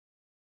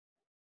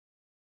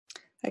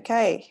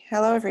Okay,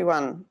 hello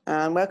everyone,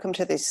 and welcome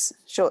to this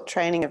short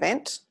training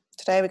event.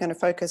 Today we're going to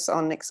focus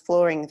on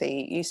exploring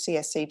the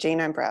UCSC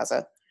Genome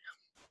Browser.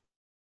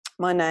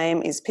 My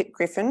name is Pip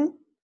Griffin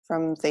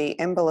from the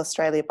EMBL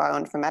Australia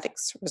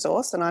Bioinformatics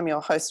resource, and I'm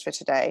your host for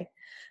today.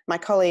 My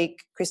colleague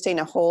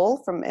Christina Hall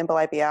from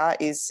EMBL-ABR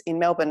is in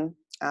Melbourne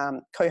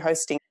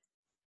co-hosting.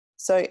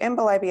 So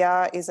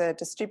EMBL-ABR is a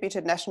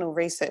distributed national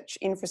research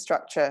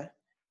infrastructure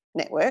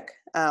network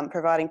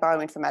providing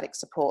bioinformatics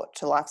support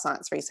to life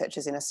science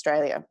researchers in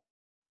Australia.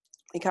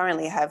 We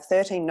currently have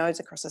 13 nodes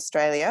across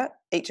Australia,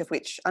 each of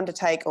which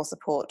undertake or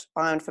support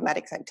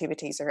bioinformatics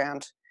activities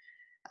around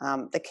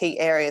the key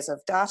areas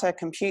of data,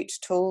 compute,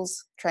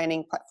 tools,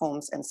 training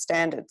platforms and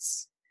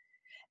standards.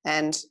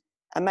 And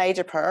a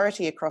major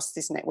priority across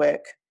this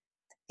network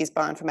is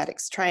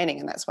bioinformatics training,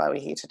 and that's why we're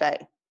here today.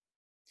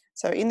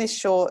 So in this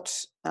short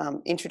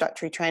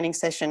introductory training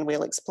session,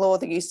 we'll explore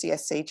the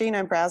UCSC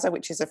Genome Browser,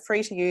 which is a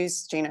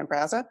free-to-use genome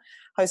browser,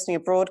 hosting a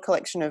broad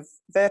collection of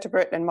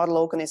vertebrate and model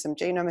organism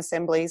genome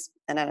assemblies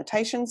and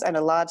annotations, and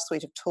a large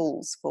suite of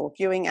tools for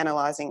viewing,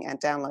 analysing and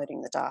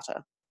downloading the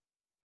data.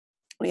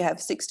 We have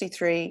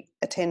 63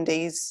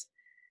 attendees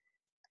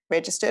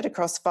registered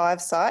across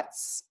 5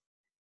 sites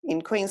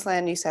in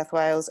Queensland, New South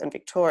Wales and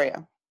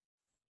Victoria.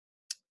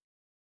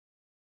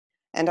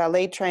 And our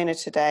lead trainer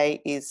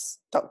today is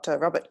Dr.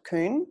 Robert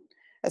Kuhn,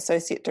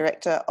 Associate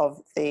Director of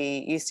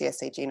the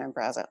UCSC Genome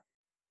Browser.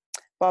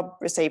 Bob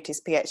received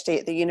his PhD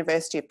at the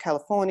University of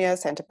California,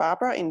 Santa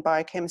Barbara in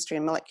biochemistry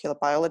and molecular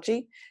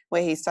biology,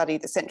 where he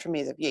studied the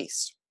centromeres of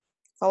yeast.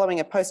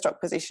 Following a postdoc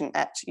position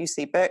at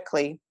UC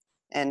Berkeley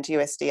and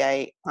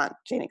USDA Plant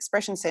Gene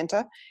Expression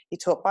Center, he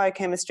taught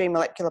biochemistry,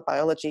 molecular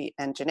biology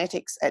and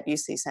genetics at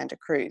UC Santa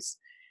Cruz.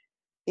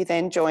 He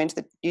then joined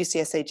the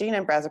UCSC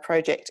Genome Browser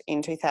project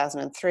in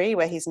 2003,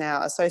 where he's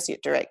now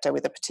Associate Director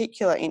with a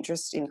particular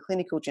interest in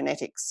clinical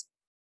genetics.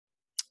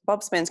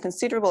 Bob spends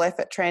considerable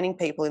effort training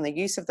people in the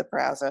use of the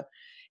browser,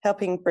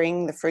 helping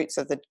bring the fruits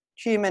of the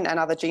human and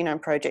other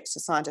genome projects to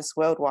scientists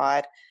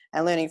worldwide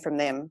and learning from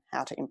them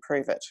how to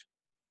improve it.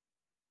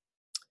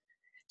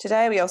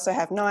 Today, we also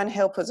have 9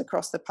 helpers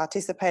across the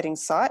participating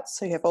sites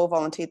who have all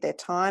volunteered their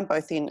time,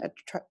 both in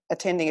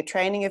attending a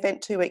training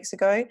event 2 weeks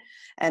ago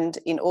and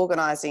in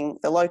organising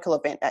the local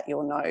event at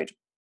your node,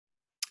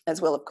 as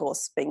well, of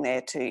course, being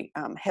there to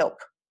help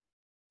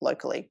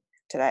locally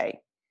today.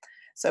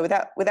 So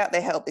without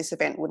their help, this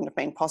event wouldn't have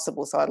been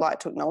possible. So I'd like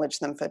to acknowledge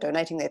them for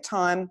donating their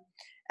time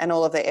and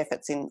all of their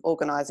efforts in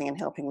organising and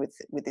helping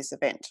with this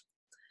event.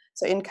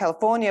 So in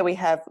California, we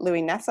have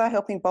Louis Nasser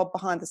helping Bob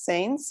behind the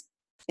scenes.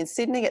 In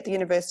Sydney, at the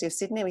University of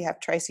Sydney, we have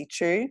Tracy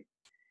Chu.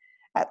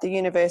 At the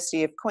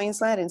University of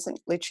Queensland in St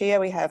Lucia,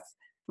 we have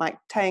Mike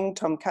Tang,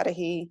 Tom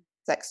Cudahy,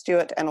 Zach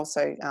Stewart, and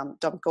also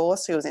Dom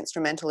Gorse, who was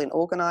instrumental in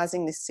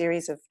organising this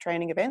series of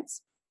training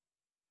events.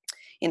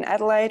 In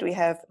Adelaide, we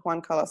have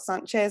Juan Carlos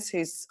Sanchez,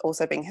 who's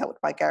also being helped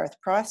by Gareth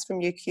Price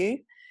from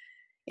UQ.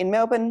 In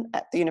Melbourne,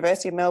 at the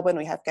University of Melbourne,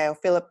 we have Gail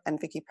Phillip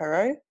and Vicky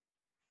Perot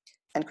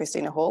and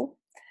Christina Hall.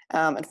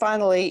 And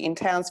finally, in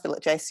Townsville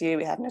at JCU,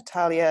 we have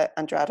Natalia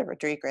Andrade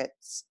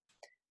Rodriguez.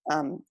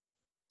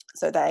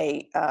 So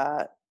they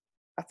are,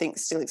 I think,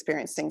 still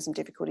experiencing some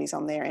difficulties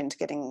on their end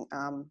getting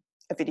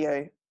a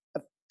video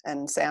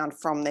and sound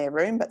from their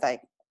room, but they,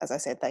 as I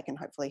said, they can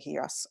hopefully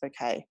hear us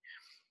okay.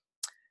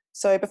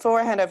 So before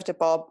I hand over to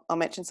Bob, I'll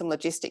mention some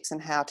logistics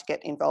and how to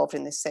get involved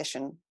in this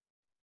session.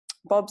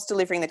 Bob's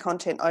delivering the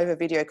content over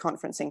video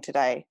conferencing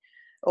today.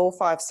 All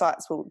 5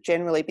 sites will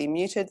generally be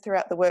muted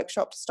throughout the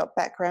workshop to stop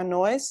background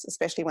noise,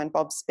 especially when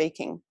Bob's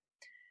speaking.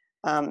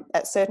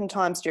 At certain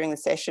times during the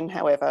session,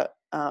 however,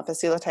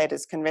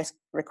 facilitators can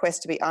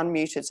request to be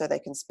unmuted so they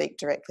can speak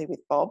directly with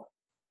Bob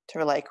to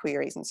relay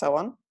queries and so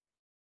on.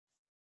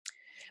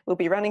 We'll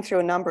be running through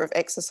a number of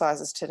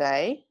exercises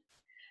today,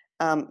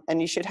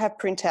 and you should have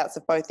printouts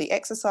of both the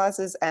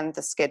exercises and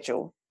the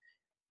schedule.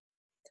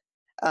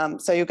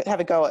 So you'll have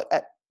a go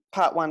at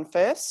part 1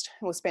 first.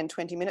 We'll spend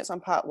 20 minutes on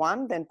part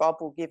 1, then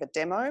Bob will give a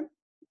demo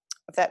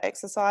of that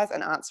exercise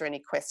and answer any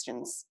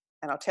questions.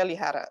 And I'll tell you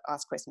how to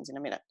ask questions in a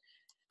minute.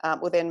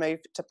 We'll then move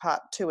to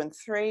part 2 and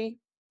 3,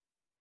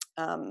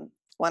 one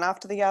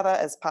after the other,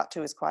 as part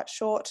 2 is quite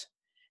short.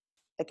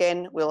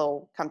 Again, we'll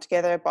all come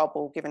together. Bob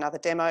will give another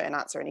demo and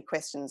answer any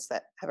questions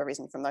that have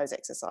arisen from those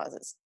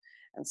exercises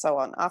and so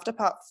on. After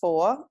part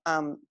 4,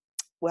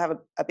 we'll have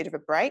a bit of a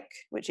break,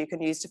 which you can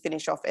use to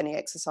finish off any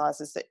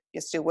exercises that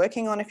you're still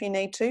working on if you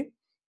need to.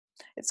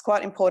 It's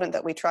quite important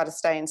that we try to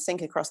stay in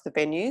sync across the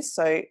venues.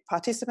 So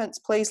participants,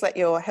 please let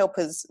your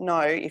helpers know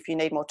if you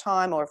need more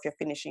time or if you're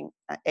finishing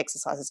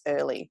exercises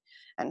early,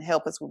 and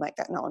helpers will make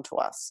that known to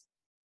us.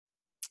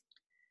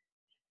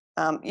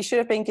 You should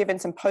have been given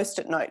some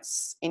post-it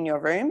notes in your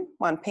room,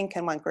 one pink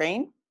and one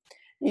green.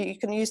 You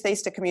can use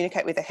these to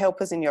communicate with the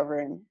helpers in your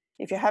room.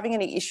 If you're having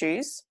any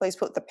issues, please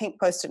put the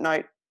pink post-it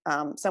note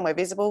somewhere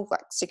visible,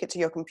 like stick it to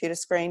your computer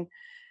screen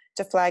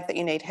to flag that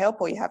you need help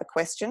or you have a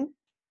question.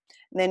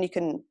 And then you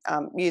can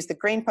use the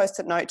green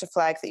post-it note to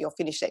flag that you're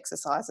finished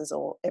exercises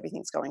or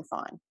everything's going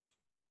fine.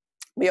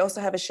 We also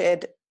have a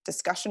shared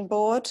discussion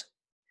board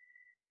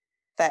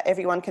that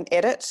everyone can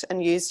edit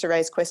and use to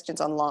raise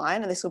questions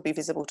online, and this will be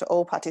visible to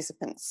all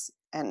participants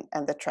and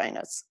the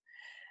trainers.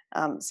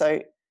 So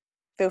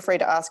feel free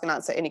to ask and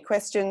answer any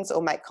questions or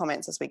make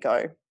comments as we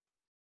go.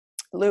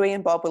 Louis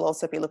and Bob will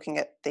also be looking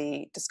at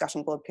the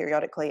discussion board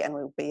periodically and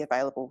will be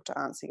available to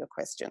answer your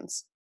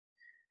questions.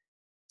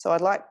 So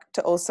I'd like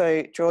to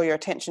also draw your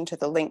attention to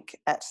the link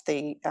at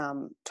the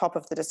top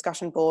of the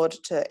discussion board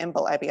to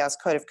EMBL-ABR's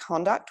Code of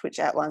Conduct, which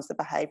outlines the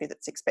behaviour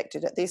that's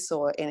expected at this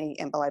or any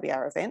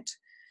EMBL-ABR event,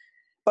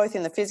 both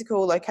in the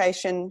physical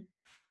location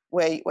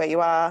where you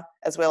are,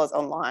 as well as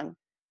online,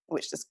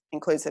 which just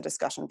includes the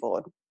discussion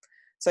board.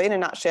 So in a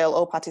nutshell,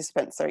 all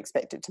participants are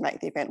expected to make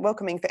the event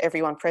welcoming for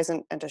everyone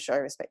present and to show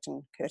respect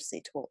and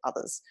courtesy to all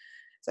others.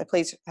 So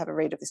please have a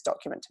read of this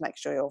document to make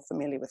sure you're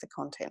familiar with the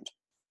content.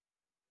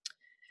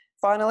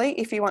 Finally,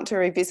 if you want to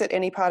revisit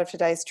any part of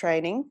today's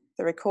training,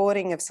 the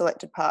recording of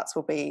selected parts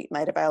will be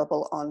made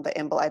available on the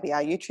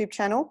EMBL-ABR YouTube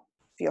channel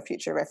for your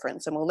future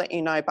reference, and we'll let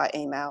you know by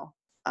email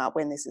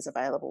when this is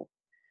available.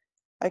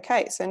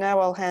 Okay, so now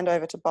I'll hand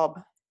over to Bob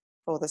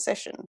for the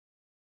session.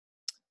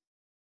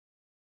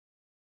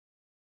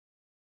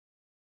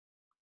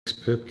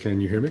 Pip, can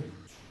you hear me?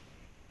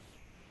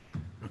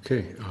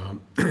 Okay,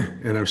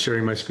 and I'm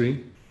sharing my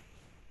screen.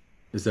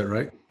 Is that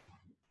right?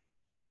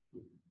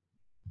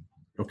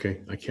 Okay,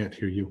 I can't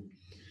hear you.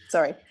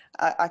 Sorry,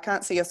 I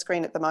can't see your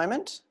screen at the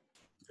moment.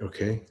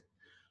 Okay,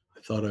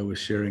 I thought I was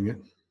sharing it.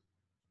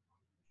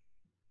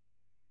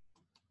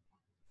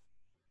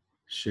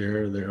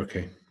 Share there,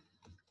 okay.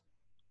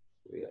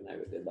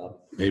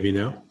 Maybe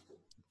now?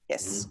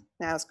 Yes,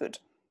 now it's good.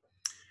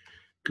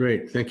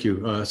 Great, thank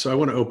you. So I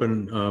want to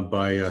open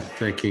by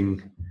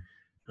thanking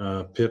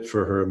Pip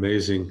for her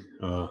amazing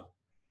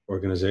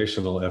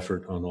organizational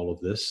effort on all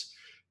of this,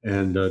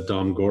 and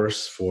Dom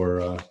Gorse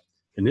for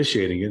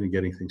initiating it and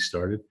getting things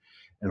started,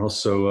 and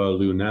also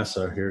Lou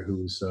Nassar here,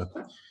 who's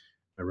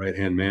my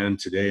right-hand man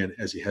today, and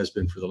as he has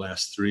been for the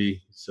last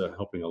 3, he's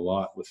helping a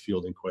lot with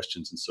fielding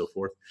questions and so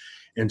forth,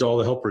 and to all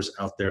the helpers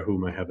out there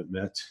whom I haven't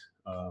met,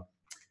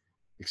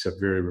 except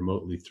very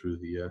remotely through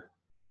the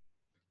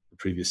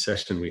previous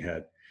session we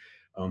had.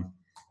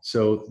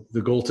 So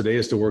the goal today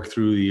is to work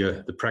through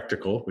the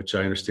practical, which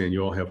I understand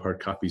you all have hard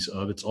copies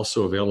of. It's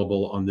also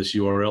available on this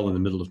URL in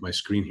the middle of my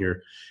screen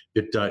here,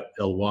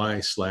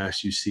 bit.ly/UCSC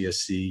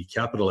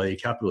capital A,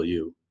 capital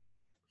U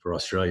for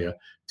Australia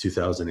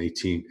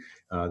 2018.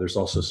 There's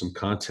also some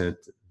content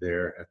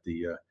there at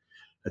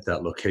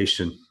that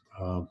location,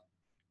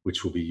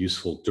 which will be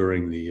useful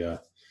during the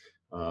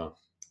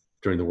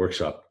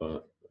workshop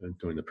and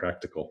during the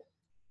practical.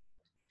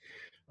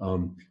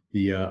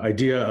 The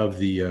idea of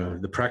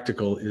the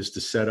practical is to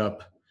set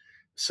up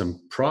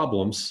some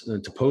problems,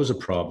 to pose a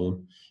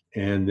problem,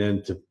 and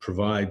then to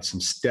provide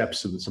some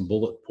steps and some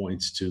bullet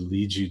points to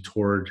lead you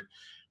toward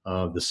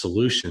the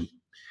solution.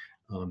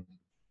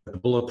 The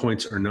bullet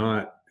points are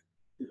not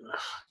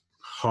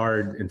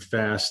hard and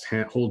fast,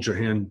 hold your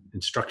hand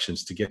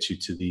instructions to get you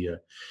to the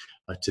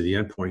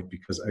endpoint,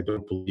 because I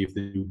don't believe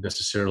that you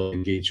necessarily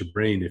engage your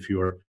brain if you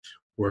are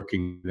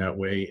working that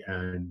way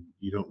and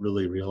you don't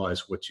really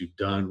realize what you've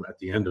done at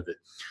the end of it.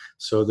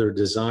 So they're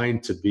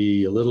designed to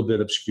be a little bit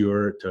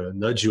obscure, to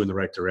nudge you in the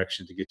right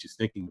direction, to get you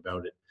thinking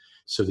about it,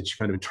 so that you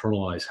kind of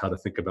internalize how to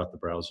think about the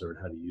browser and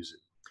how to use it.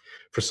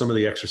 For some of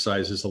the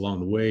exercises along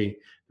the way,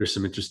 there's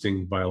some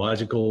interesting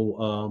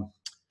biological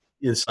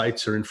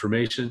insights or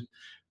information.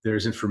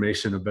 There's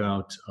information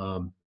about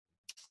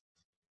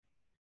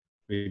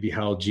maybe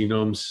how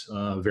genomes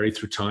vary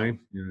through time.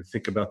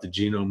 Think about the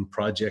genome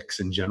projects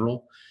in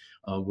general.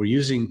 We're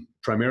using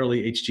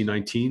primarily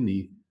HG19,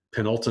 the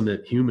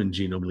penultimate human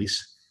genome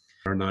release,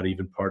 are not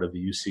even part of the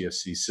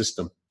UCSC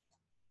system.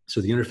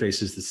 So the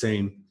interface is the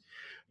same.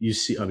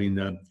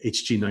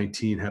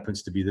 HG19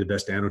 happens to be the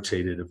best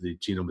annotated of the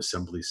genome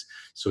assemblies,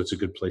 so it's a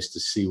good place to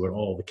see what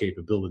all the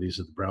capabilities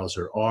of the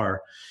browser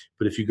are.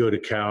 But if you go to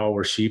cow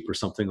or sheep or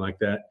something like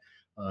that,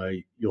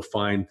 you'll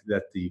find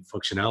that the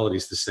functionality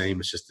is the same.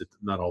 It's just that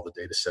not all the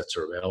data sets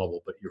are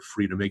available, but you're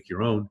free to make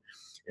your own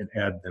and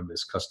add them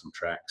as custom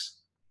tracks.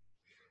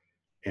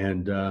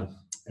 And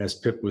as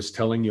Pip was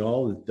telling you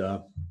all,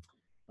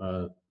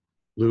 that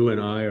Lou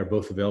and I are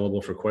both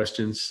available for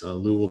questions.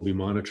 Lou will be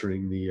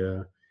monitoring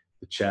the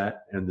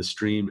chat and the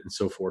stream and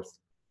so forth.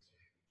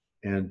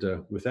 And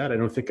with that, I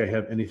don't think I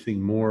have anything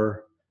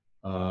more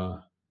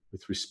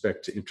with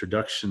respect to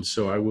introduction.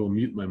 So I will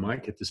mute my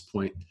mic at this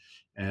point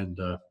and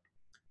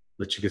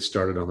let you get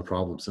started on the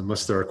problems,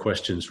 unless there are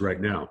questions right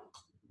now.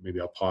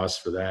 Maybe I'll pause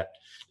for that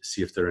to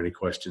see if there are any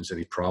questions,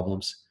 any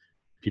problems,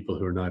 people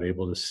who are not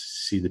able to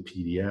see the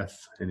PDF,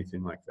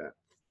 anything like that.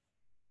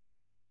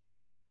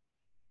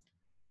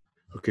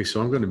 Okay,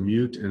 so I'm going to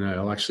mute, and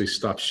I'll actually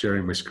stop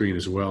sharing my screen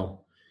as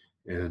well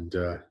and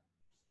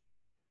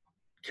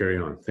carry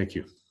on. Thank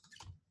you.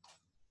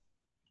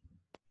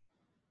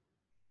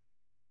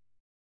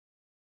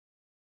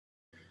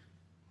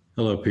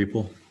 Hello,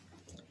 people.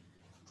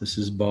 This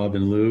is Bob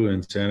and Lou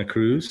in Santa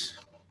Cruz,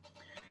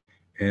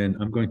 and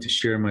I'm going to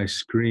share my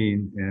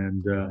screen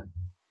and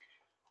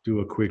do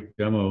a quick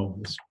demo.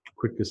 This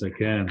quick as I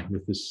can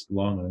with this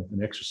long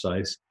an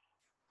exercise,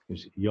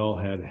 because y'all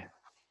had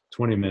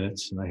 20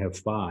 minutes and I have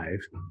 5.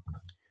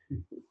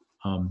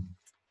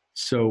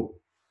 So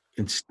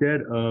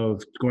instead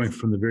of going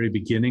from the very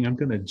beginning, I'm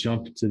going to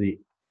jump to the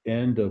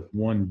end of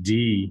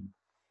 1D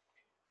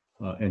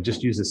and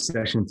just use a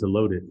session to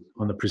load it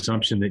on the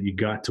presumption that you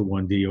got to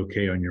 1D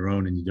okay on your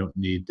own and you don't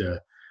need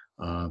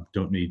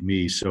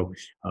me. So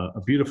a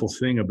beautiful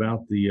thing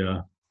about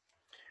the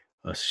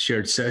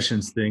shared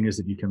sessions thing is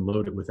that you can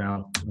load it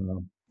without,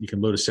 you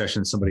can load a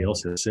session somebody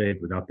else has saved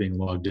without being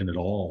logged in at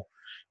all,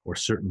 or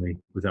certainly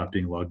without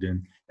being logged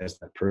in as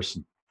that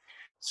person.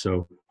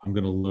 So I'm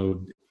going to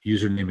load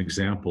username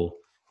example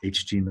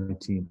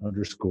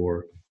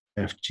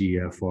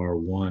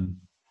HG19_FGFR1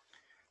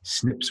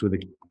 SNPs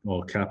with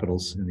all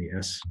capitals in the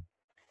S,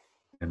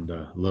 and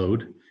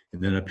load.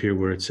 And then up here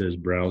where it says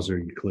browser,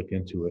 you click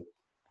into it.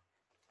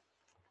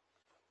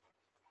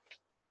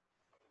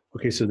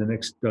 Okay, so the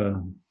next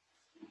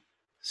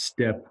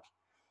step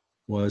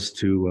was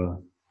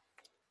to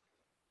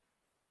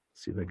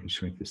see if I can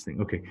shrink this thing.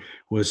 Okay,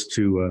 was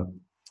to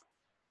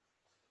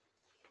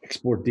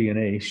export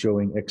DNA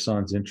showing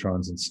exons,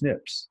 introns, and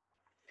SNPs.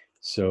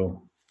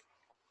 So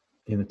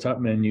in the top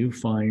menu,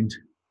 find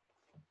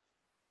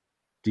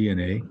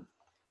DNA.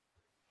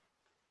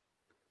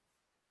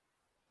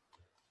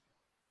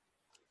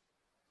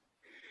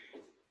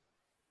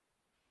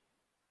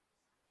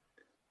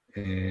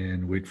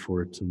 And wait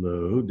for it to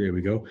load. There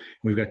we go.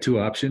 We've got 2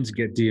 options: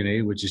 get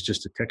DNA, which is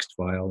just a text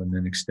file, and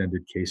then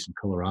extended case and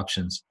color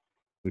options,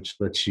 which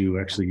lets you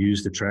actually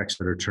use the tracks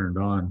that are turned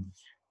on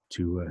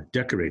to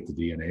decorate the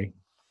DNA.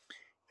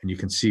 And you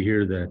can see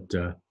here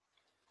that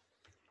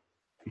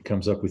it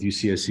comes up with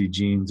UCSC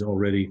genes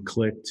already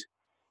clicked,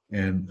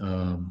 and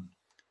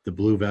the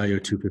blue value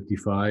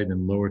 255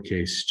 and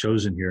lowercase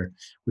chosen here,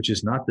 which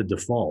is not the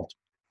default,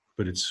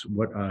 but it's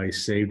what I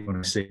saved when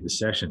I saved the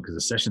session, because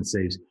the session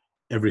saves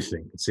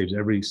everything. It saves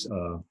every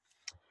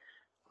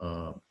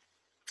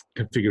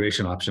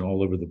configuration option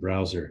all over the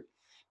browser.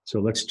 So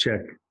let's check.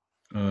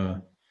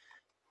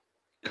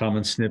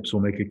 Common SNPs,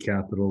 we'll make it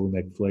capital. We'll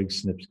make flag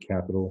SNPs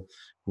capital.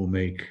 We'll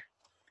make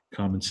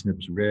common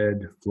SNPs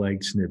red,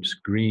 flag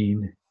SNPs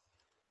green.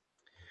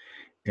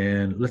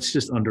 And let's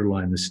just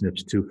underline the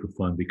SNPs too for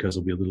fun, because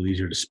it'll be a little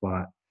easier to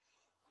spot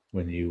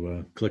when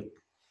you click.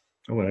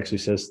 Oh, it actually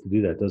says to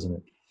do that, doesn't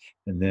it?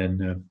 And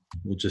then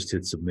we'll just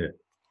hit submit.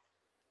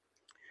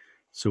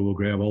 So we'll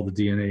grab all the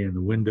DNA in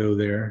the window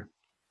there.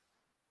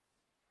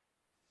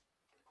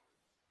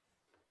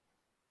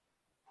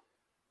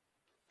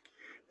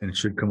 And it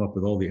should come up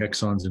with all the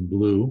exons in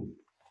blue.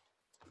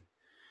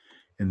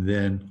 And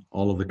then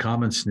all of the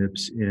common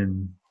SNPs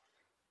in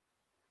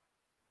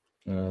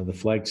the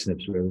flag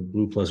SNPs,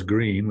 blue plus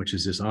green, which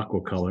is this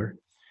aqua color.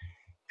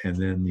 And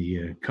then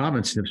the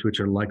common SNPs, which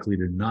are likely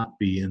to not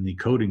be in the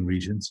coding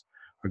regions,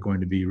 are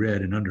going to be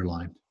red and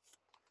underlined.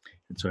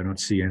 And so I don't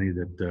see any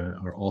that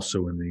are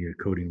also in the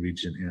coding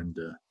region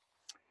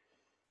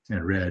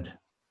and red,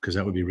 because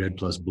that would be red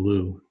plus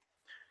blue,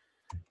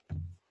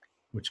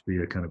 which would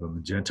be a kind of a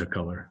magenta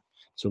color.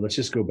 So let's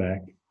just go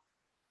back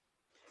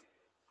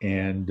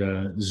and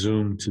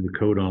zoom to the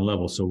codon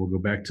level. So we'll go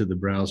back to the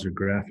browser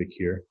graphic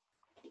here.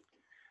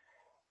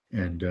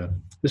 And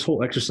this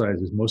whole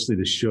exercise is mostly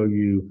to show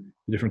you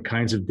the different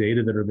kinds of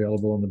data that are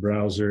available in the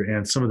browser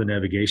and some of the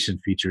navigation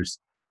features,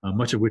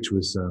 much of which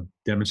was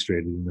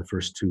demonstrated in the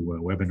first 2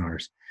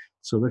 webinars.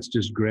 So let's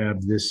just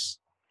grab this.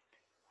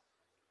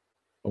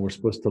 Oh, we're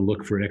supposed to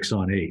look for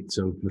exon 8,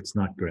 so let's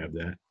not grab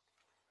that.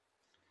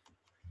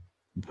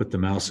 And put the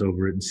mouse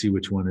over it and see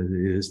which one it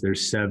is.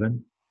 There's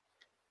 7.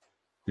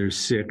 There's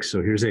 6,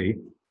 so here's 8.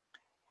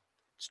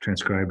 It's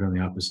transcribed on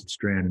the opposite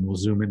strand, and we'll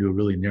zoom into a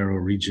really narrow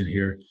region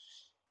here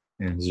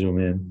and zoom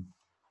in.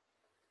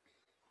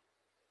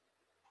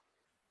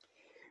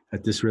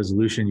 At this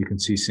resolution, you can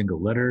see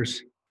single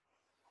letters.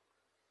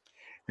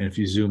 And if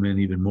you zoom in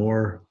even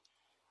more,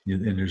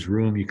 and there's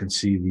room, you can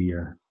see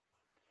the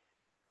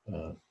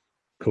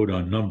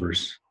codon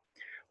numbers.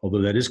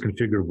 Although that is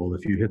configurable.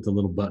 If you hit the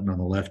little button on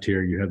the left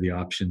here, you have the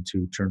option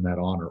to turn that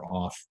on or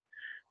off.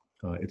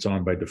 It's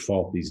on by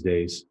default these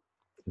days.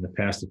 In the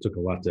past, it took a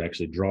lot to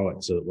actually draw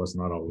it, so it was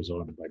not always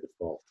on by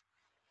default.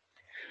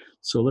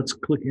 So let's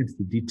click into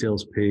the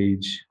details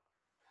page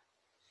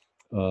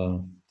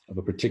of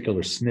a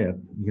particular SNP.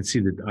 You can see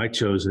that I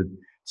chose a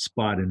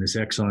spot in this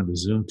exon to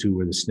zoom to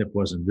where the SNP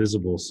wasn't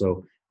visible.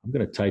 So I'm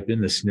going to type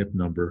in the SNP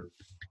number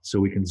so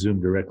we can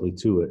zoom directly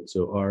to it.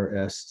 So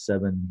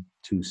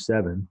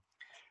RS727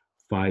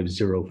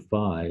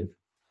 505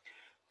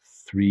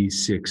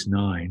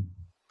 369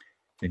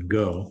 and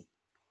go.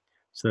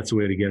 So that's a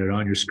way to get it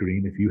on your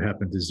screen. If you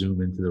happen to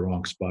zoom into the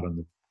wrong spot on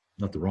the,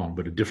 not the wrong,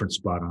 but a different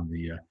spot on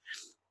the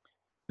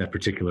that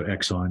particular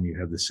exon, you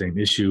have the same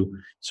issue.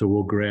 So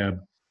we'll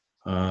grab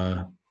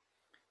SNP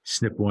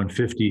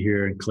 150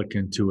 here and click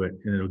into it,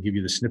 and it'll give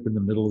you the SNP in the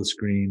middle of the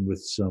screen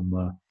with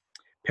some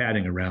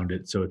padding around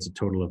it. So it's a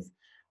total of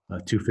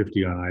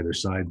 250 on either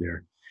side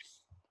there.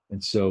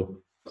 And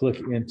so click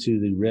into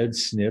the red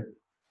SNP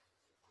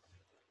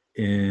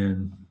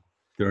in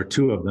There are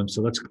two of them.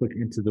 So let's click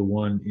into the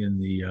one in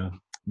the,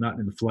 not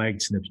in the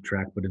flagged SNPs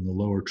track, but in the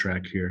lower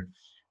track here,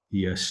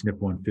 the SNP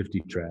 150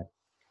 track.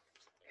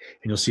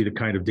 And you'll see the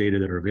kind of data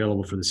that are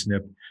available for the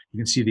SNP. You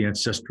can see the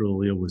ancestral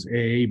allele was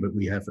A, but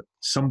we have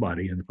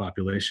somebody in the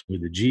population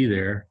with a G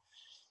there.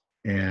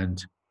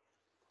 And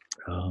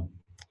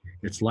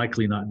it's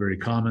likely not very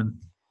common.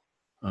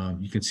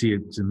 You can see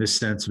it's a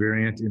missense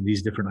variant in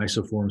these different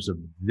isoforms of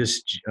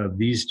these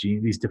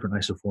different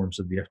isoforms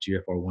of the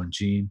FGFR1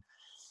 gene.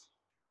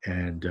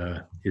 And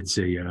it's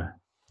an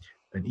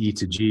E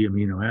to G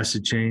amino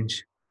acid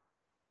change.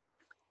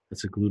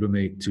 That's a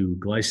glutamate to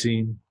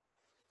glycine.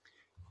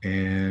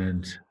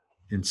 And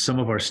in some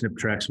of our SNP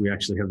tracks, we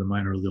actually have the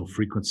minor allele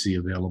frequency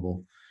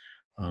available.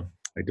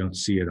 I don't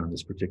see it on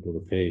this particular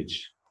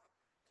page.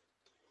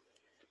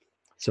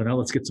 So now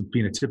let's get some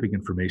phenotypic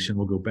information.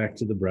 We'll go back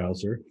to the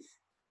browser.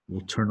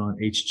 We'll turn on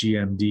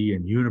HGMD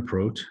and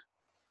UniProt,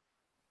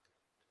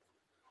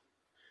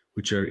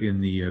 which are in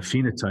the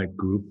phenotype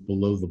group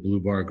below the blue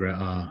bar,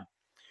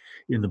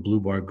 in the blue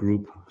bar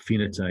group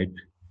phenotype,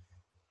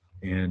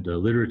 and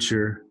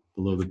literature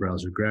below the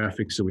browser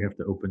graphics. So we have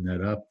to open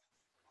that up.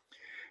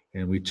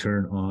 And we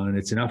turn on,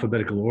 it's in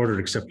alphabetical order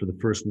except for the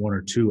first one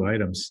or two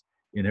items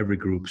in every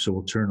group. So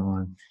we'll turn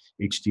on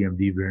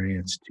HGMD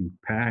variants to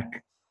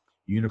pack,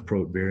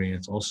 UniProt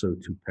variants also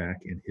to pack,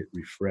 and hit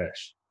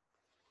refresh.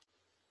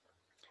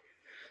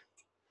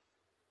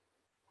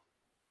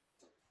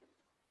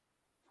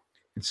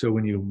 And so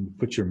when you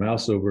put your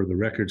mouse over the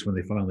records, when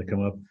they finally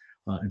come up,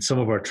 in some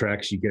of our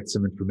tracks, you get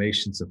some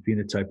information, some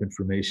phenotype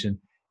information.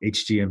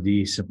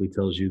 HGMD simply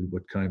tells you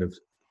what kind of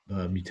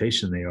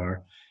mutation they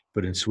are.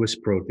 But in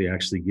SwissProt, they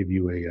actually give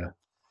you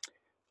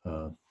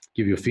a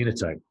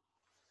phenotype,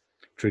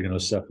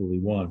 trigonocephaly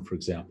 1, for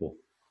example.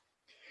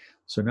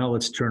 So now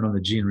let's turn on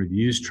the gene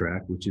reviews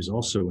track, which is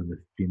also in the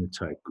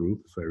phenotype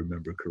group, if I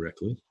remember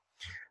correctly.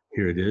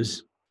 Here it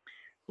is.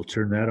 We'll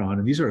turn that on.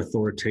 And these are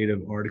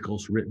authoritative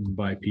articles written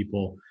by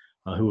people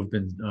who have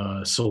been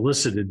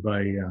solicited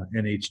by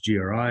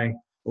NHGRI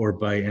or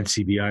by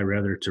NCBI,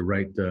 rather, to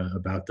write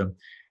about them.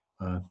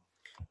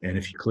 And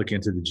if you click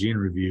into the gene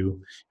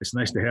review, it's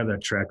nice to have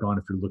that track on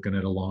if you're looking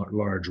at a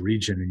large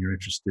region and you're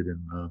interested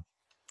in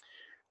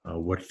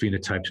what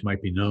phenotypes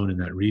might be known in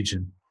that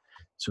region.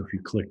 So if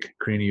you click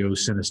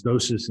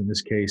craniosynostosis, in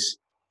this case,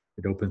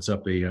 it opens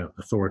up a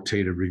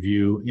authoritative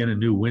review in a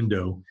new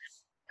window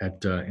at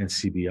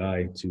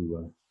NCBI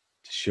to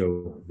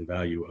show the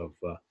value of,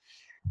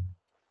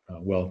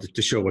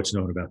 to show what's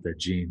known about that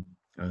gene.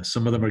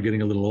 Some of them are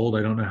getting a little old.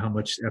 I don't know how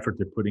much effort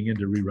they're putting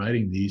into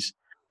rewriting these.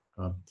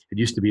 It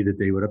used to be that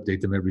they would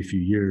update them every few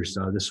years.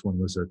 This one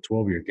was a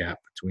 12-year gap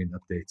between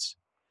updates.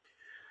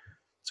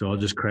 So I'll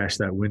just crash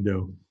that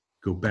window,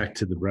 go back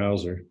to the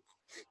browser.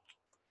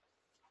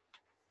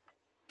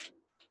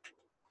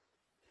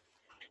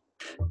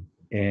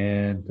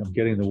 And I'm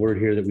getting the word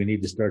here that we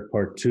need to start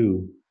part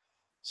 2.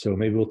 So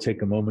maybe we'll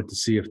take a moment to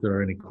see if there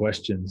are any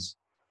questions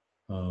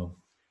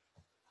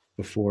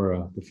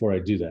before I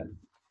do that.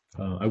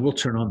 I will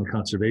turn on the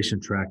conservation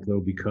track,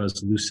 though,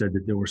 because Lou said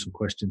that there were some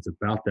questions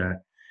about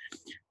that.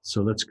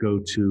 So let's go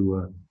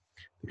to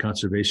the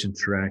conservation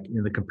track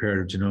in the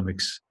comparative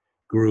genomics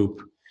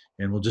group,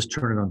 and we'll just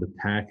turn it on to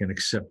pack and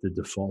accept the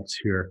defaults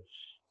here,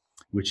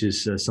 which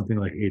is something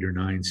like 8 or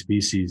 9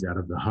 species out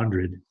of the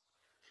 100.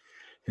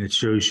 And it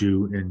shows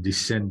you in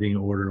descending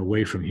order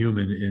away from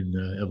human in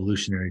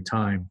evolutionary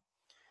time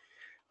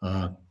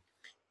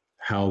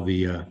how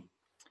the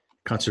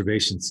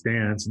conservation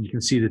stands. And you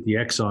can see that the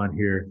exon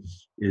here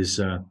is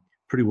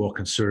pretty well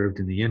conserved,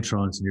 and the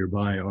introns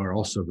nearby are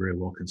also very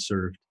well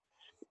conserved.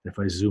 If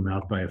I zoom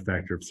out by a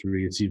factor of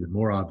 3, it's even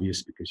more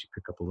obvious because you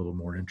pick up a little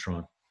more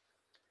intron.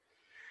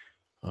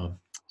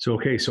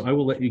 Okay, so I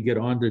will let you get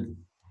on to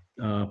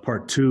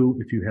part 2.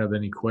 If you have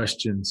any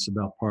questions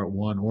about part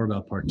 1 or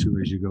about part 2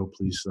 as you go,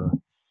 please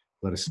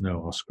let us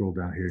know. I'll scroll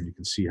down here and you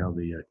can see how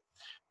the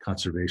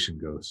conservation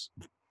goes.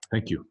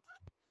 Thank you.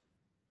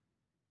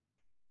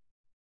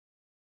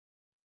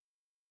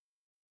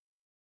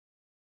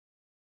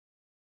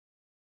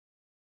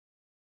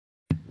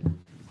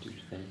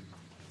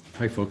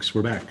 Hi, folks,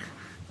 we're back.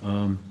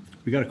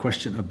 We got a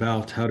question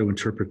about how to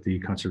interpret the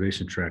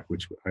conservation track,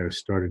 which I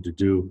started to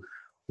do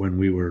when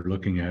we were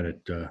looking at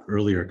it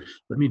earlier.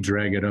 Let me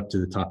drag it up to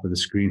the top of the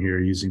screen here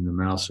using the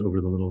mouse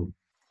over the little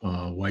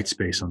white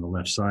space on the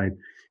left side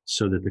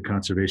so that the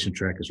conservation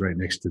track is right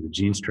next to the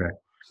genes track.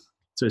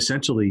 So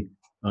essentially,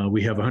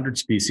 we have 100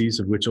 species,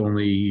 of which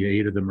only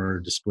 8 of them are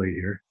displayed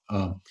here,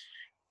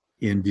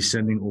 in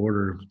descending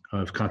order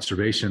of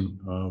conservation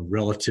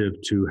relative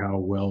to how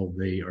well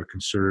they are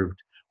conserved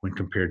when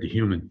compared to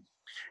human.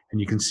 And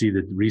you can see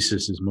that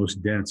rhesus is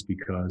most dense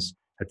because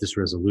at this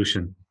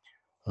resolution,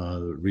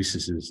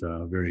 rhesus is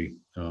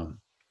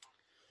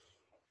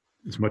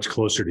is much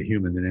closer to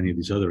human than any of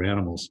these other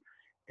animals.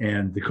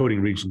 And the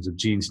coding regions of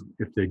genes,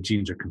 if the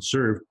genes are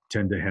conserved,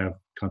 tend to have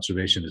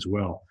conservation as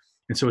well.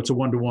 And so it's a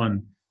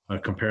one-to-one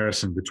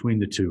comparison between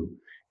the two.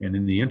 And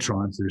in the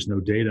introns, there's no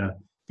data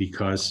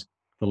because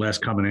the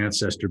last common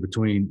ancestor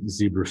between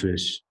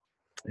zebrafish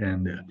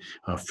and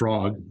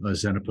frog,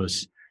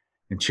 xenopus,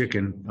 and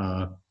chicken.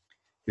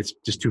 It's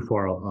just too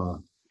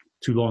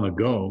long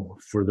ago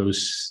for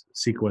those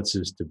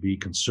sequences to be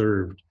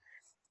conserved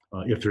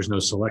if there's no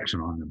selection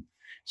on them.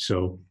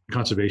 So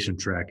conservation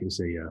track is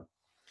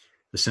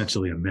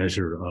essentially a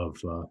measure of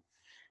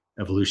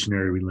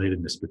evolutionary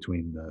relatedness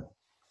between the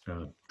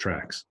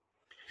tracks.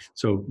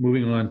 So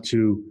moving on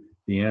to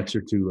the answer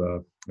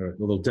to a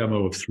little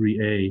demo of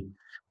 3A,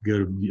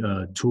 go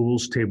to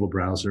Tools, Table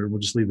Browser. We'll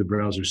just leave the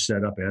browser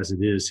set up as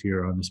it is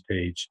here on this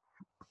page.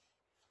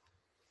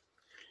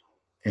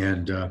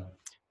 And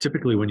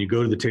typically when you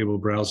go to the table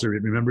browser,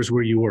 it remembers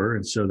where you were,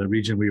 and so the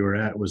region we were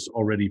at was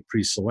already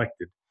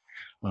pre-selected.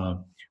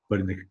 But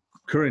in the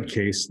current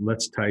case,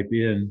 let's type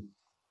in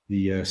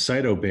the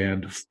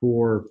cytoband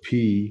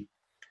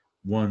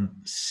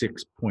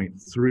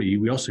 4P16.3.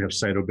 We also have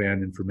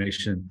cytoband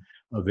information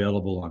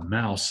available on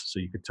mouse, so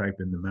you could type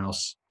in the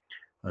mouse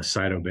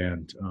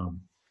cytoband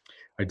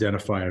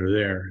identifier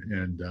there,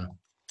 and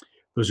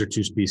those are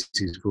two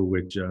species for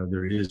which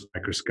there is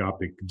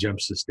microscopic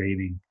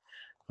gem-sustaining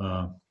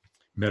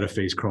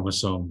metaphase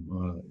chromosome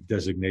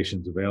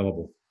designations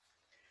available.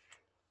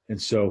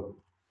 And so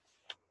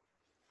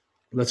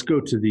let's go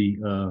to the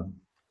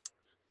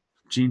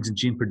Genes and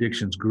Gene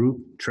Predictions group,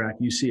 track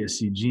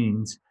UCSC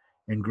genes,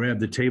 and grab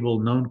the table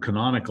known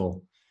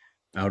canonical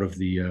out of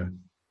the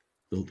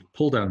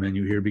pull-down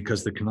menu here,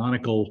 because the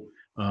canonical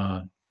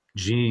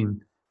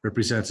gene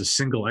represents a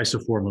single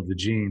isoform of the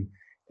gene,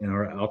 and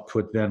our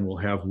output then will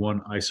have one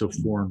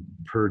isoform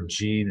per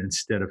gene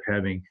instead of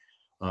having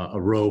a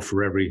row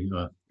for every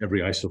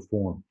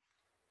isoform.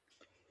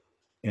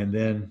 And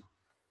then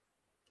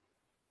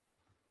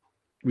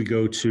we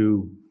go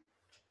to,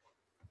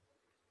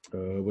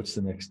 what's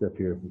the next step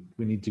here?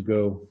 We need to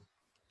go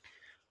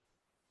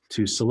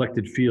to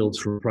selected fields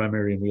for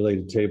primary and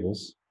related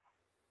tables,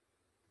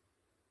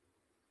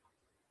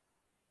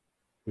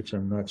 which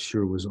I'm not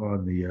sure was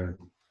on the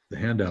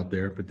handout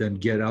there, but then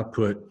get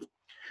output.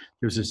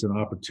 There's just an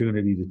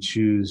opportunity to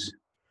choose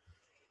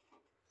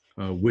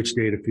which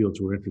data fields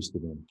we're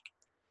interested in.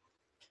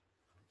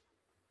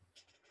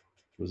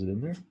 Was it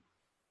in there?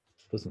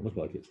 Doesn't look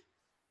like it.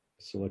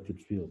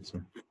 Selected fields. Huh?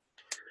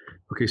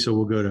 Okay, so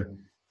we'll go to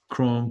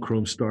Chrome,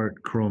 Chrome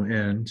Start, Chrome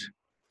End.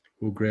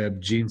 We'll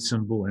grab gene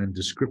symbol and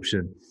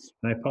description.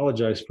 And I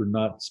apologize for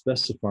not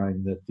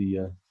specifying that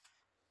the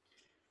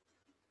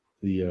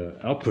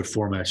output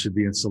format should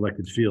be in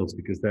selected fields,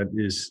 because that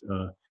is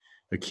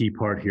a key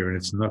part here, and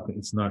it's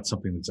not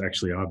something that's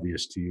actually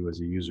obvious to you as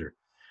a user.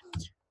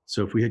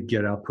 So if we hit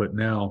get output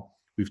now,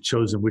 we've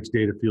chosen which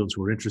data fields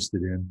we're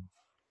interested in,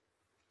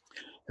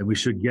 and we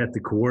should get the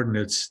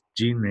coordinates,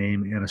 gene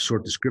name, and a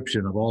short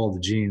description of all of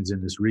the genes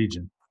in this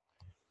region.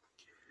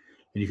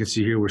 And you can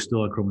see here we're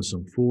still on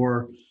chromosome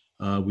 4.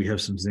 We have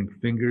some zinc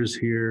fingers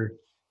here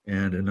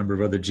and a number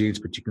of other genes,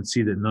 but you can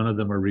see that none of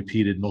them are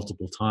repeated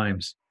multiple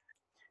times.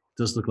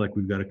 It does look like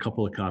we've got a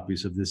couple of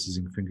copies of this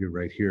zinc finger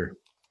right here.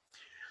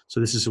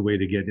 So this is a way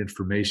to get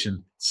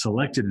information,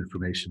 selected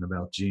information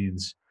about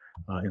genes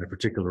in a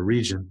particular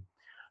region.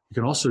 You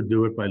can also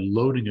do it by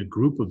loading a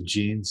group of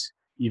genes,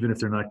 even if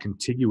they're not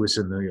contiguous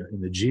in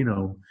the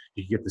genome.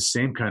 You can get the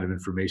same kind of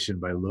information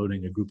by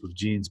loading a group of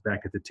genes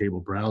back at the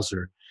table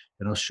browser.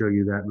 And I'll show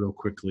you that real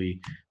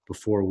quickly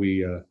before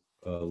we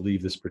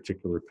leave this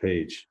particular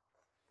page.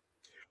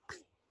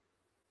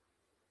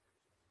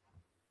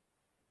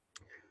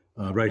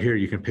 Right here,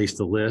 you can paste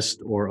a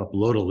list or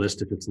upload a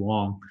list if it's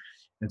long.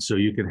 And so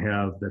you can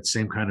have that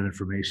same kind of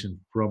information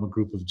from a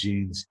group of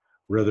genes,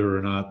 whether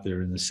or not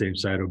they're in the same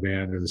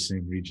cytoband or the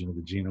same region of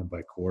the genome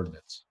by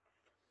coordinates.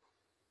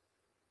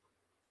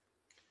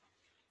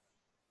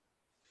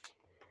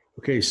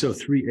 Okay, so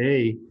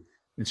 3A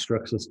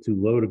instructs us to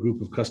load a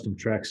group of custom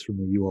tracks from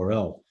the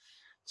URL.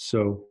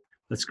 So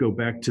let's go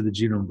back to the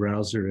Genome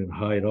Browser and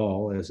hide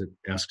all, as it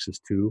asks us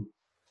to,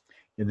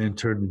 and then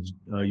turn the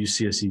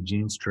UCSC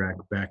genes track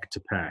back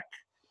to pack.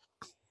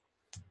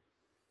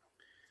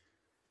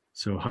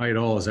 So hide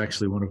all is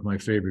actually one of my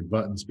favorite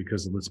buttons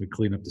because it lets me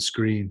clean up the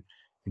screen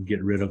and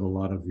get rid of a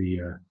lot of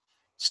the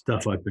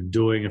stuff I've been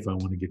doing if I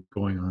want to get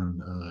going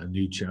on a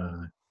new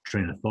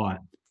train of thought.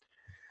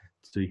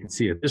 So you can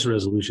see at this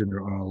resolution,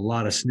 there are a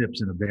lot of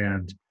SNPs in a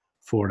band,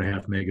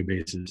 4.5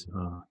 megabases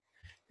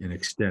in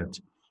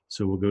extent.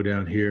 So we'll go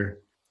down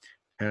here,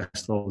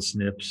 past all the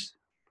SNPs,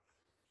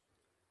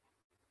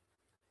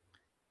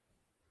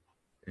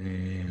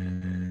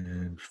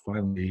 and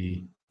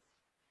finally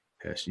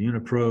past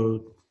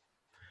UniProt.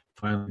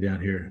 Finally down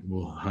here,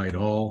 we'll hide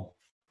all.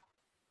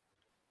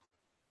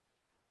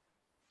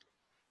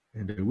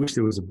 And I wish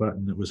there was a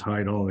button that was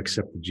hide all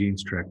except the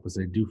genes track, because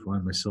I do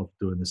find myself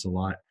doing this a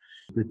lot.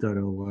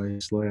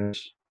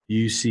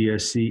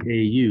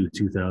 bit.ly/UCSCAU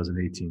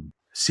 2018.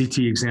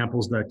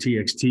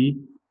 ctexamples.txt.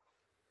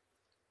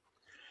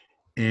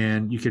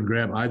 And you can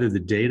grab either the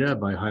data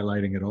by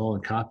highlighting it all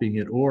and copying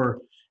it, or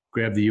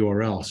grab the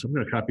URL. So I'm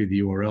going to copy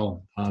the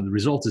URL. The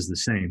result is the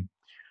same.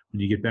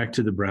 When you get back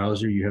to the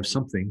browser, you have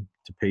something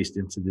to paste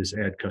into this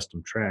add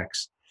custom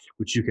tracks,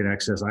 which you can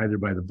access either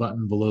by the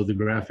button below the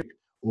graphic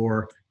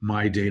or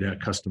My Data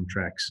Custom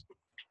Tracks.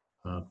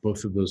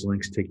 Both of those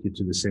links take you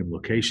to the same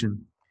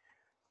location.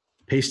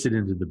 Paste it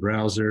into the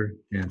browser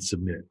and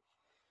submit.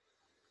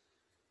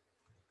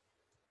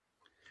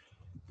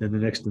 Then the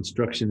next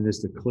instruction is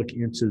to click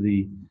into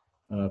the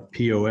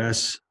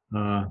POS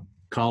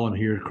column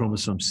here,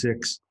 chromosome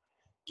 6,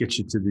 gets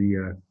you to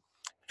the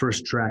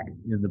first track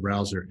in the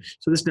browser.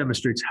 So this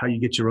demonstrates how you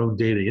get your own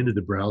data into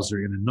the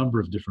browser in a number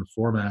of different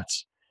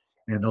formats.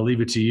 And I'll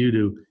leave it to you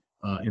to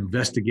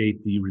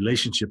investigate the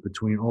relationship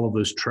between all of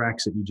those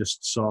tracks that you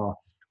just saw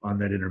on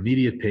that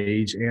intermediate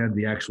page and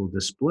the actual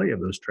display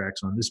of those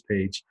tracks on this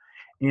page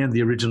and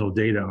the original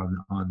data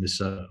on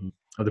this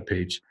other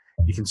page.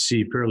 You can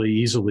see fairly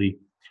easily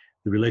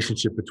the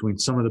relationship between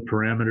some of the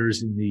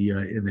parameters in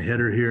the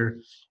header here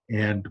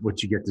and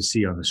what you get to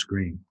see on the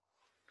screen.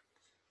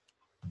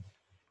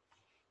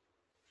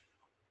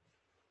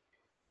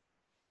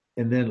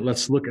 And then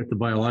let's look at the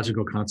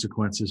biological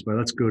consequences. But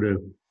let's go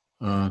to,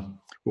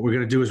 what we're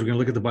going to do is we're going to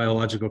look at the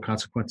biological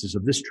consequences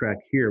of this track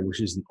here, which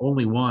is the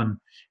only one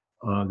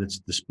that's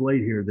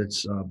displayed here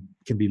that's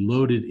can be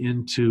loaded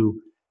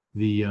into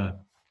the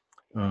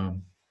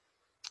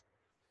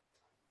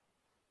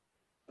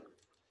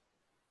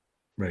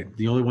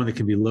the only one that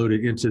can be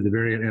loaded into the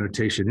variant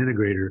annotation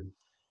integrator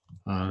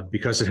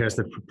because it has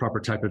the proper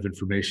type of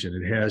information.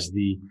 It has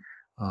the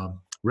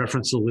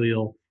reference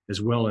allele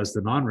as well as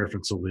the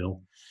non-reference allele.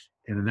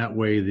 And in that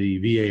way, the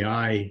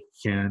VAI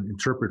can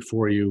interpret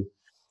for you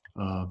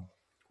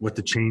what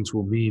the change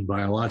will mean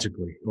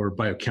biologically or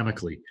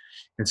biochemically.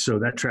 And so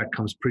that track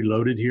comes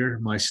preloaded here,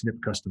 my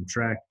SNP custom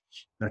track.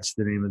 That's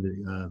the name of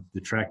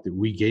the track that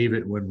we gave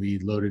it when we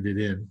loaded it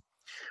in.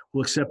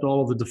 We'll accept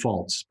all of the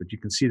defaults, but you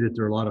can see that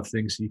there are a lot of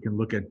things. You can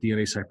look at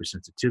DNase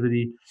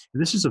hypersensitivity,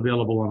 and this is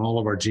available on all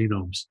of our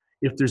genomes.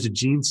 If there's a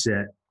gene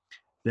set,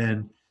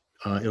 then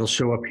it'll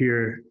show up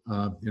here.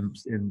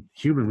 In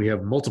human, we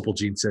have multiple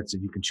gene sets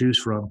that you can choose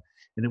from,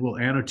 and it will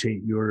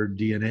annotate your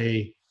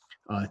DNA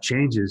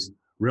changes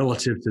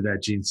relative to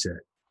that gene set.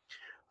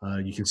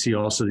 You can see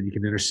also that you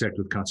can intersect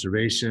with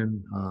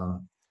conservation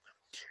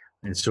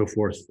and so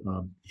forth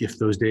if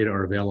those data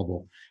are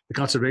available. The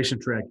conservation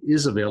track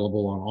is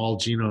available on all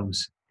genomes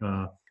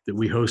that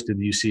we host in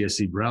the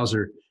UCSC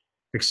browser,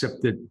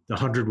 except that the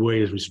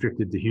 100-way is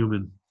restricted to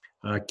human.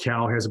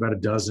 Cow has about a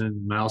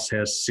dozen, mouse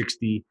has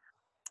 60,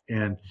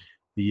 and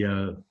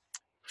the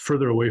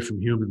further away from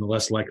human, the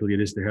less likely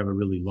it is to have a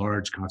really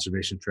large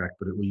conservation track,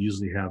 but it will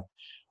usually have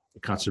a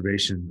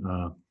conservation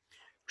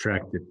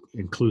track that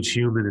includes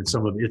human and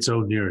some of its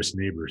own nearest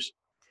neighbors.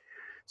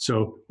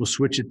 So we'll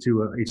switch it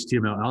to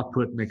HTML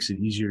output, makes it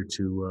easier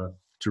to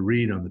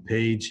read on the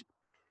page,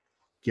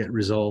 get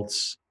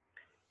results,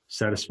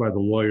 satisfy the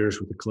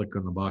lawyers with a click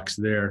on the box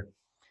there.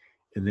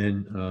 And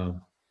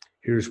then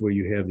here's where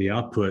you have the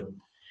output.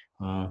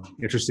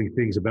 Interesting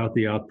things about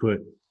the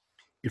output.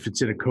 If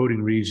it's in a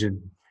coding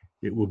region,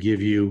 it will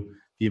give you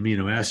the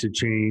amino acid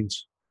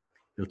change.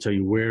 It'll tell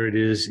you where it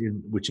is,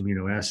 in which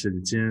amino acid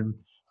it's in,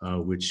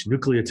 which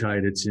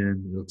nucleotide it's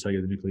in. It'll tell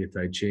you the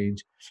nucleotide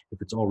change.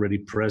 If it's already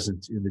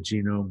present in the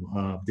genome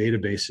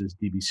databases,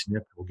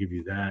 dbSNP will give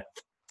you that.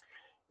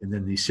 And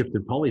then the SIPT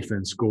and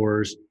polyphen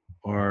scores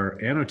are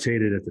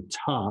annotated at the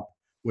top,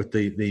 what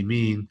they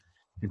mean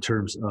in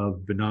terms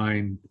of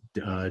benign,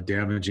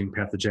 damaging,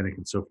 pathogenic,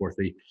 and so forth.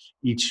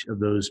 Each of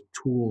those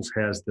tools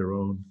has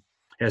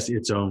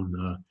its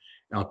own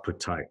output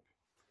type.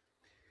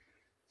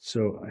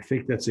 So I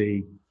think that's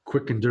a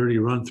quick and dirty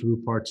run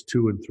through parts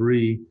 2 and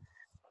 3.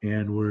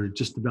 And we're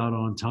just about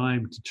on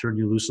time to turn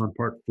you loose on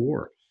part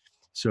 4.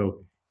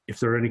 So if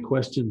there are any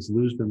questions,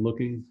 Lou's been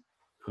looking.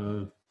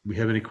 We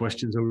have any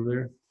questions over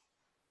there?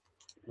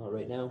 Not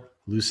right now.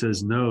 Lou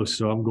says no,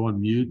 so I'm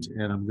going mute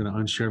and I'm going to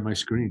unshare my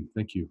screen.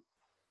 Thank you.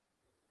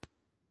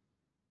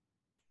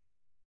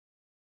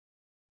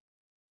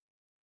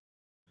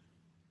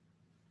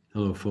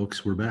 Hello,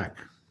 folks, we're back.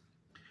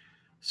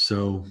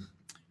 So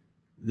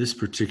this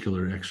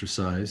particular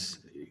exercise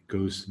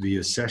goes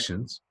via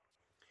sessions.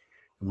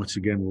 And once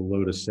again, we'll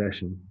load a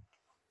session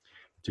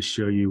to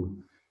show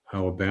you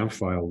how a BAM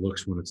file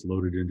looks when it's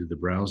loaded into the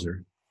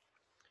browser.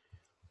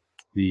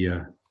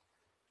 The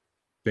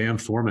BAM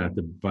format,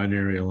 the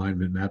binary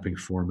alignment mapping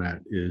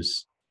format,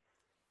 is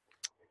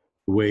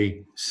the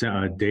way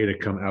data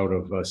come out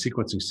of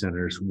sequencing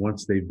centers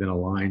once they've been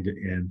aligned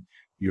and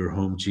your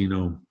home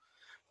genome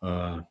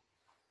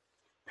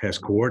has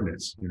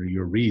coordinates. You know,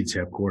 your reads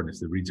have coordinates,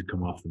 the reads that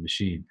come off the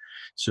machine.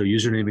 So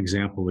username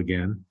example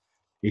again,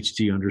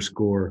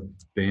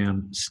 HT_BAM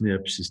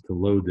SNPs is to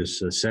load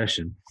this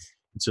session.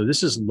 And so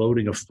this is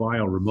loading a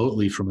file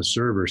remotely from a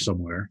server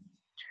somewhere.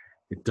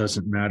 It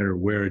doesn't matter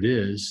where it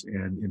is.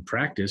 And in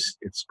practice,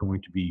 it's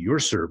going to be your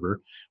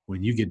server.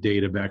 When you get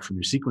data back from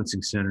your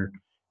sequencing center,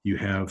 you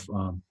have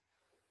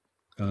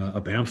a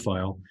BAM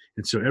file.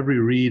 And so every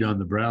read on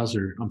the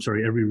browser,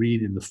 every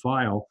read in the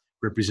file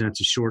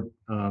represents a short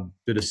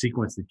bit of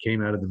sequence that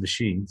came out of the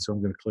machine. So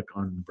I'm going to click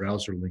on the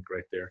browser link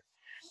right there,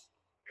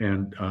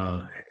 and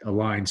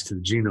aligns to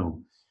the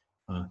genome.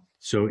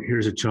 So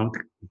here's a chunk,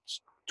 it's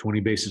 20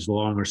 bases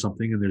long or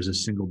something, and there's a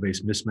single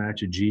base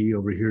mismatch, a G.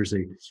 Over here is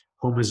a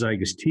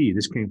homozygous T.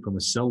 This came from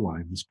a cell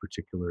line, this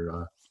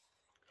particular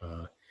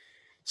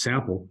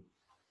sample.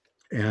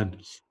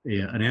 And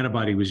an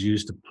antibody was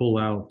used to pull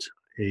out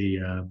a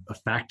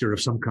factor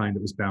of some kind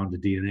that was bound to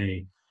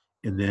DNA.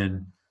 And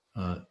then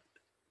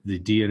the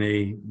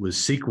DNA was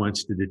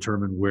sequenced to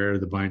determine where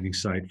the binding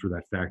site for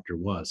that factor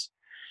was.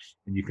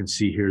 And you can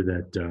see here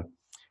that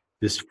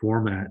this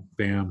format,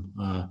 BAM,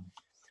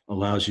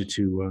 allows you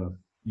to,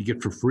 you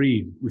get for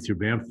free with your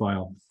BAM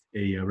file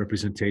a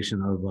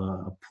representation of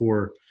a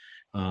poor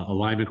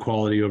alignment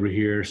quality over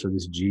here. So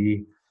this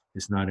G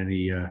is not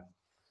any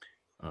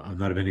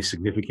not of any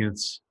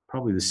significance.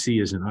 Probably the C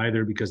isn't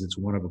either because it's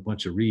one of a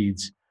bunch of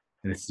reads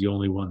and it's the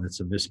only one that's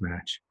a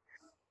mismatch.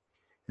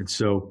 And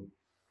so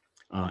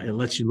it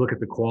lets you look at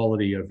the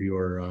quality of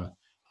your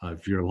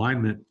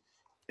alignment.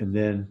 And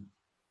then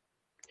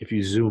if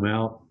you zoom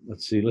out,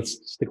 let's see,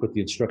 let's stick with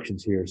the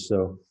instructions here.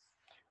 So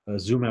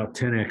zoom out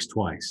 10x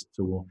twice.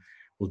 So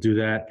we'll do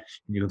that.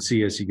 And you can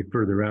see as you get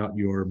further out,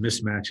 your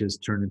mismatches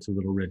turn into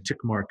little red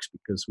tick marks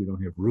because we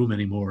don't have room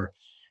anymore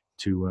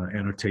to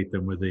annotate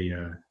them with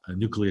a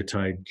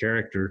nucleotide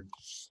character.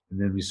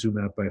 And then we zoom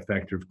out by a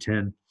factor of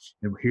 10.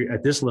 And here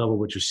at this level,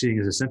 what you're seeing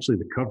is essentially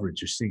the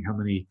coverage. You're seeing how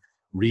many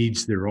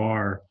reads there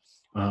are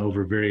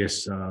over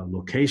various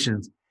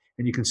locations.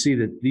 And you can see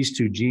that these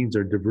two genes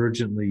are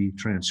divergently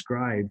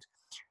transcribed.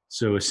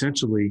 So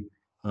essentially,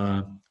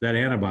 that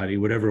antibody,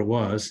 whatever it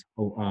was,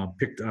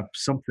 picked up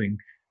something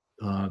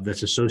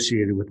that's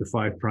associated with the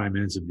 5'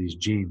 ends of these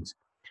genes.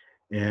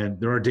 And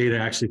there are data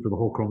actually for the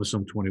whole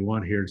chromosome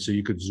 21 here, so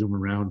you could zoom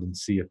around and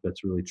see if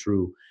that's really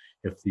true,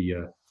 if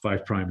the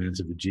 5' ends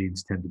of the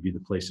genes tend to be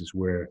the places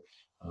where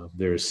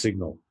there is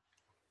signal.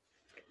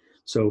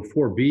 So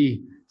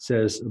 4b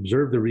says,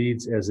 observe the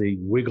reads as a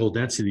wiggle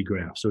density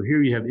graph. So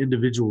here you have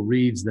individual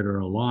reads that are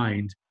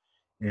aligned,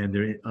 and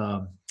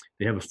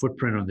they have a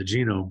footprint on the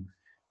genome.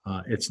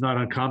 It's not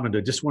uncommon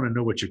to just want to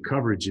know what your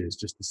coverage is,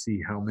 just to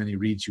see how many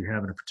reads you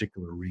have in a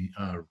particular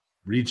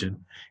region.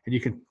 And you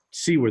can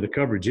see where the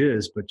coverage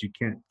is, but you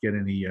can't get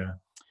any,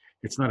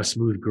 it's not a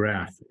smooth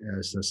graph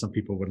as some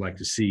people would like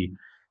to see.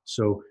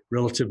 So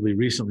relatively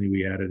recently,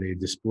 we added a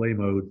display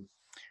mode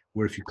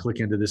where if you click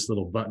into this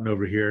little button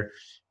over here,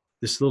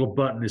 this little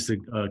button is the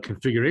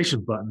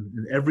configuration button,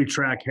 and every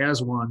track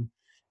has one,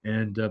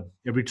 and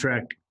every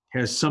track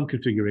has some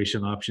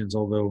configuration options,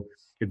 although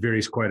it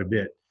varies quite a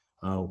bit,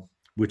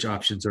 which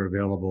options are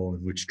available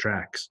and which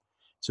tracks.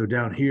 So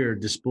down here,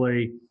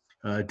 display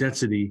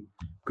density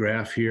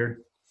graph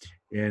here.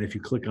 And if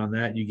you click on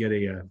that, you get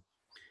a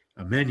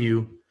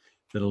menu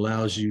that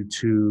allows you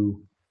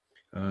to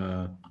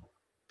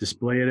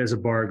display it as a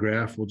bar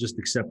graph. We'll just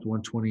accept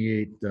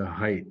 128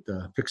 height,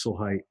 pixel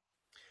height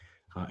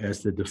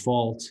as the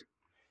default.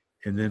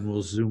 And then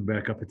we'll zoom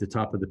back up at the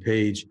top of the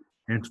page.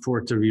 And for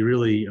it to be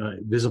really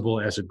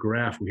visible as a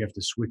graph, we have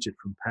to switch it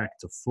from pack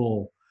to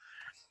full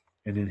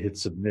and then hit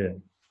submit.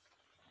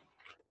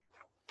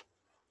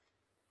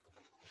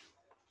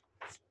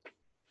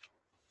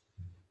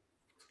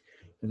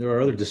 And there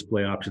are other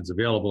display options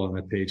available on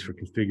that page for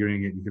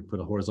configuring it. You can put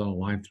a horizontal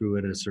line through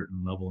it at a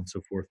certain level and so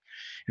forth.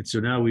 And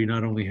so now we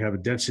not only have a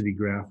density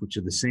graph, which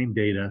are the same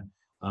data,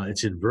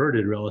 it's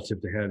inverted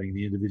relative to having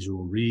the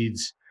individual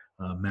reads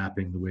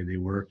mapping the way they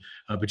were,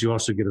 but you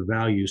also get a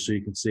value. So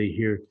you can say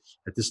here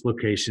at this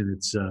location,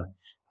 it's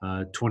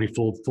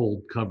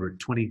 20-fold covered,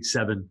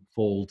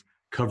 27-fold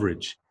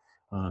coverage.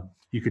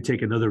 You could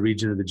take another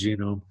region of the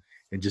genome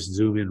and just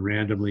zoom in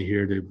randomly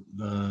here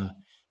to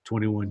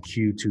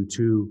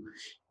 21q22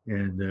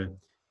 and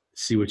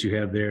see what you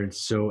have there. And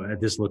so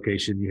at this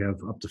location, you have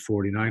up to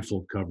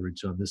 49-fold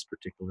coverage on this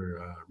particular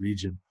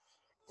region.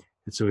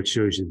 And so it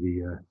shows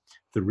you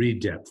the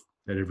read depth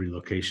at every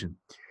location.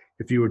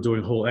 If you were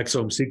doing whole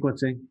exome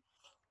sequencing,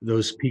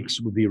 those peaks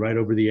would be right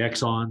over the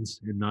exons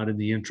and not in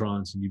the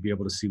introns, and you'd be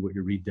able to see what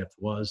your read depth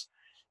was.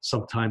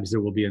 Sometimes there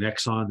will be an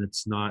exon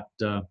that's not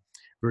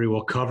very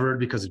well covered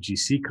because of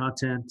GC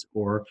content,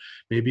 or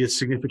maybe it's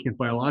significant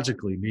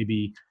biologically.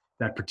 Maybe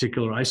that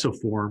particular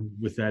isoform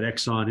with that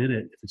exon in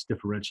it, if it's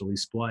differentially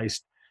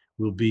spliced,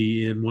 will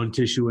be in one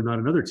tissue and not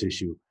another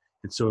tissue.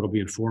 And so it'll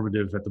be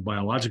informative at the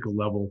biological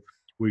level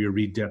where your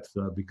read depth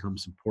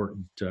becomes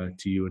important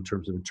to you in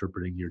terms of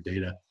interpreting your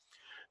data.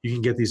 You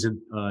can get these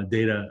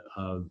data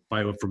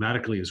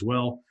bioinformatically as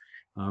well,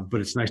 but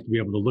it's nice to be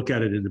able to look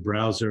at it in the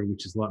browser,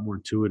 which is a lot more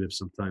intuitive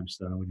sometimes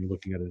when you're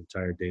looking at an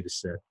entire data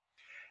set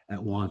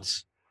at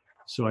once.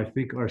 So I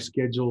think our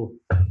schedule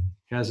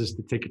has us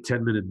to take a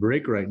 10-minute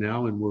break right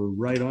now, and we're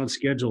right on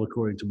schedule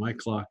according to my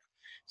clock.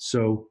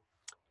 So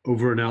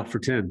over and out for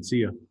 10. See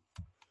ya.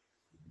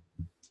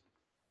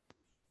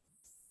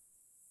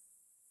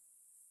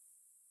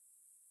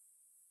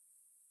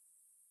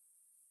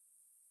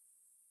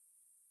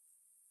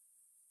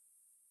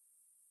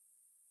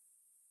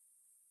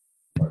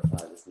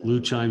 Lou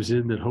chimes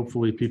in that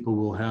hopefully people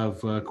will have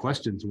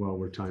questions while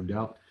we're timed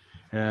out.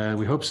 And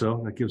we hope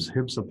so. That gives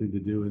him something to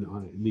do,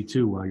 and me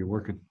too, while you're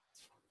working.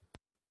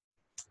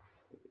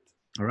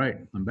 All right,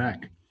 I'm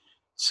back.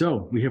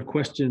 So we have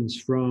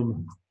questions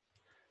from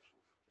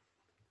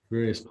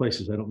various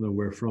places. I don't know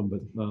where from, but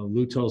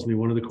Lou tells me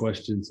one of the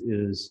questions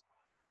is,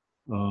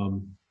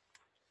 can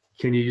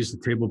you use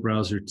the table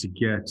browser to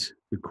get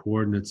the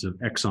coordinates of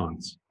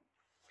exons?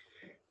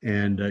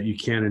 And you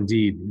can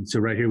indeed. And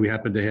so right here, we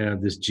happen to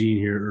have this gene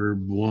here,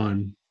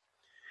 ERB1.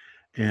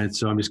 And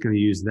so I'm just going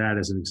to use that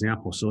as an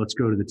example. So let's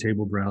go to the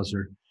table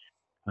browser,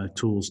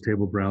 tools,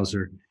 table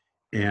browser.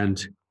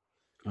 And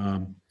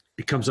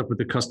it comes up with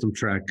the custom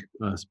track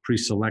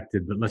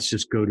pre-selected, but let's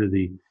just go to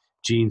the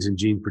genes and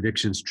gene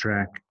predictions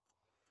track.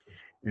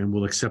 And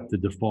we'll accept the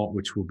default,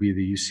 which will be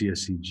the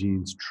UCSC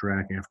genes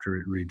track after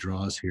it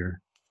redraws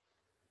here.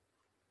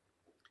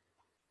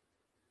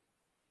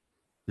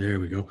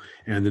 There we go.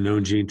 And the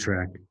known gene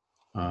track.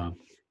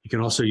 You can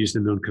also use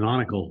the known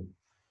canonical,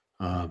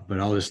 but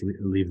I'll just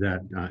leave that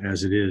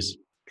as it is.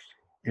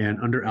 And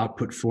under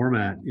output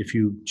format, if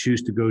you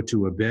choose to go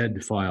to a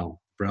BED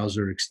file,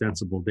 browser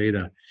extensible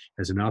data,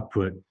 as an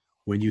output,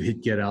 when you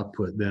hit get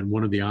output, then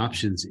one of the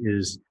options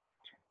is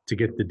to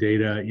get the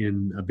data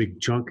in a big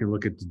chunk and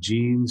look at the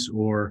genes,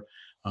 or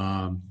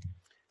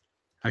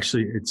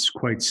actually it's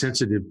quite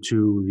sensitive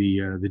to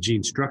the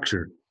gene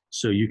structure.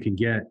 So you can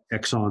get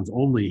exons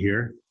only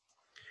here.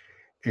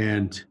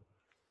 And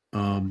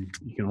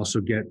you can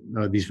also get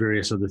these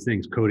various other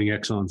things, coding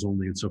exons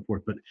only and so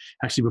forth. But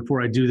actually,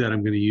 before I do that,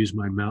 I'm going to use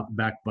my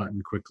back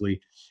button quickly,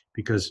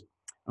 because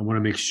I want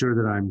to make sure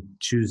that I'm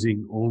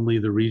choosing only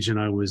the region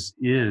I was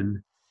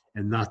in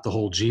and not the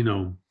whole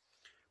genome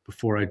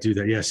before I do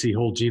that. Yeah, see,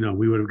 whole genome,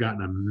 we would have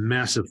gotten a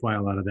massive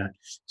file out of that.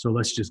 So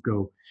let's just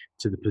go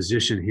to the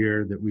position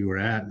here that we were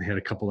at and had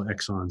a couple of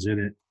exons in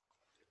it.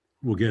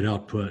 We'll get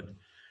output.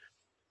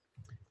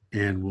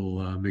 And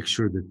we'll make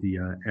sure that the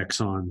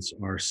exons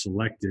are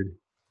selected.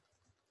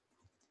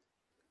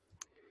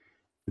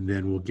 And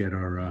then we'll get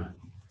our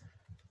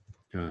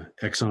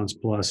exons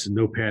plus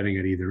no padding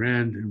at either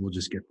end, and we'll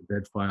just get the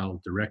bed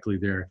file directly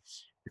there.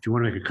 If you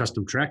want to make a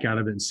custom track out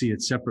of it and see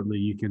it separately,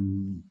 you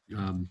can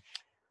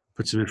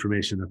put some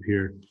information up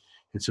here.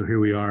 And so here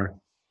we are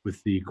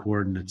with the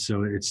coordinates.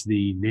 So it's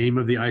the name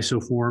of the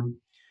isoform,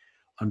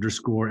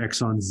 underscore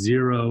exon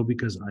 0,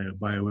 because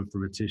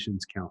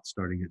bioinformaticians count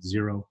starting at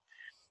 0.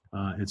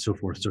 And so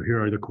forth. So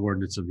here are the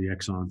coordinates of the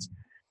exons.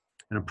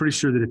 And I'm pretty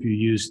sure that if you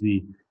use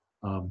the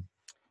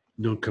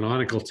known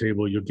canonical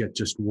table, you'll get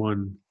just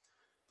one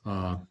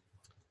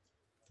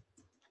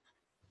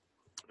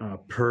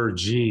per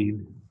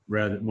gene,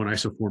 one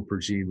isoform per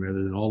gene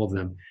rather than all of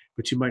them.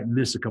 But you might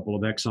miss a couple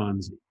of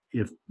exons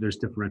if there's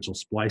differential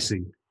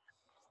splicing,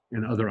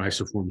 and other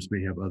isoforms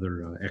may have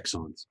other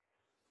exons.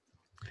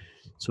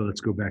 So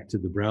let's go back to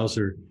the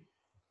browser.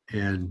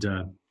 And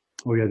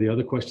oh yeah, the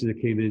other question that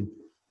came in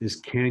is,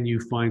 can you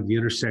find the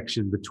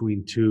intersection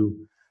between two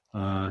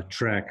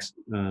tracks,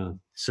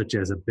 such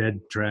as a BED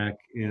track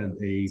and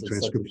a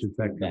transcription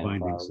factor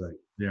binding site?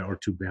 Yeah, or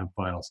two BAM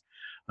files.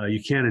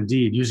 You can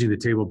indeed, using the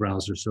table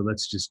browser. So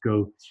let's just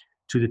go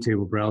to the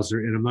table browser.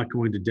 And I'm not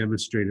going to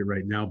demonstrate it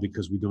right now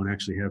because we don't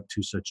actually have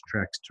two such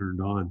tracks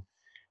turned on.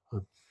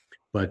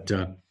 But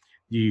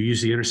you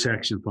use the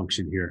intersection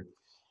function here.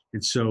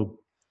 And so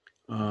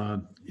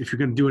if you're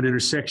going to do an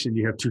intersection,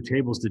 you have two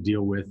tables to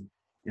deal with,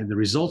 and the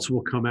results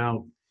will come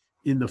out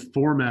in the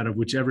format of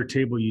whichever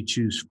table you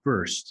choose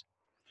first.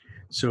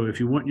 So if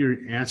you want your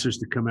answers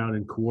to come out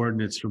in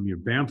coordinates from your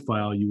BAM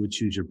file, you would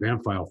choose your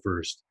BAM file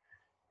first.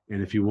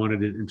 And if you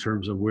wanted it in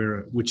terms of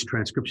which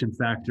transcription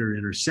factor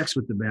intersects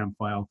with the BAM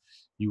file,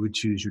 you would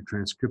choose your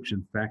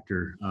transcription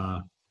factor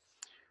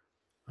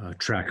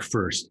track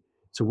first.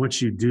 So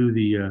once you do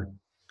the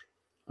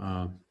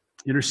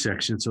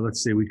intersection, so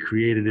let's say we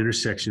create an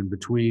intersection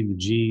between the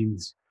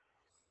genes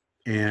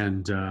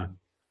and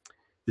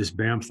this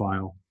BAM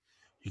file,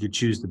 you could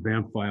choose the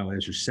BAM file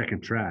as your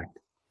second track.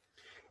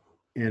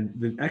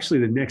 And actually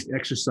the next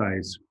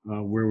exercise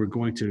where we're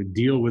going to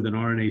deal with an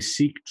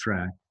RNA-seq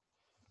track,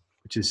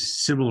 which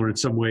is similar in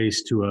some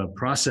ways to a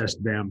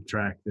processed BAM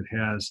track that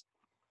has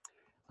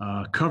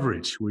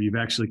coverage, where you've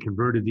actually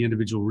converted the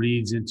individual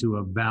reads into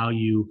a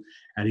value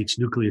at each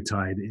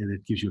nucleotide, and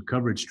it gives you a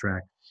coverage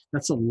track.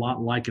 That's a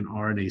lot like an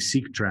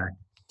RNA-seq track,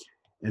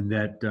 and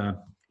that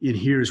in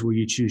here is where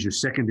you choose your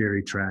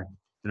secondary track.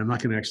 And I'm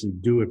not going to actually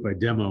do it by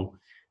demo,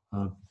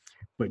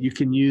 but you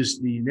can use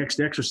the next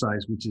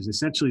exercise, which is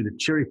essentially to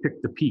cherry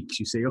pick the peaks.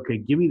 You say, okay,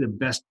 give me the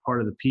best part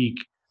of the peak,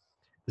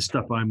 the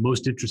stuff I'm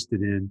most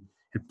interested in,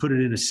 and put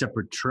it in a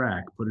separate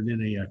track, put it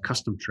in a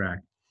custom track.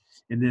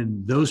 And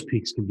then those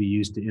peaks can be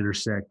used to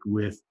intersect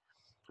with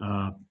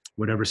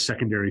whatever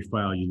secondary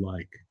file you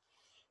like.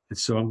 And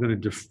so I'm going to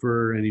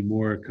defer any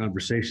more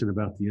conversation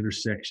about the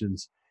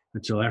intersections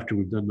until after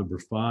we've done number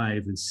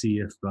 5 and see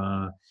if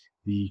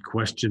the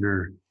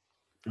questioner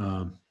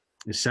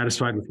is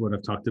satisfied with what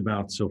I've talked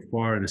about so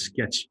far in a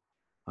sketch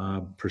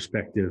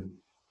perspective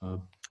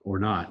or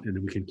not. And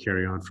then we can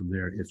carry on from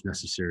there if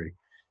necessary.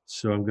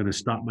 So I'm going to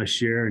stop my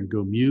share and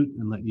go mute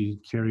and let you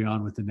carry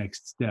on with the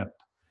next step.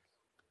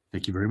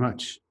 Thank you very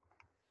much.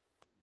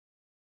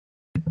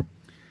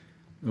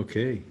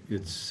 Okay,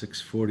 it's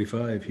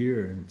 6:45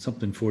 here and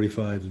something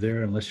 45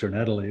 there, unless you're in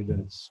Adelaide, then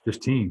it's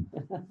 15.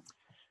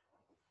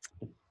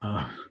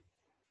 I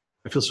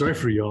feel sorry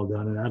for you all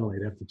down in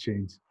Adelaide. I have to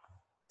change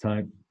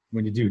time.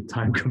 When you do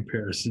time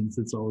comparisons,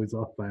 it's always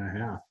off by a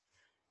half.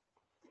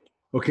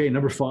 Okay,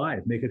 number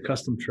 5, make a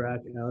custom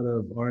track out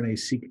of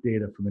RNA-seq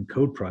data from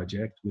ENCODE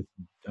project with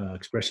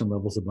expression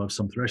levels above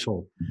some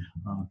threshold.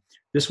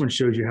 This one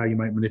shows you how you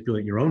might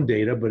manipulate your own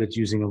data, but it's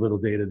using a little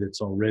data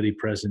that's already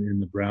present in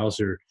the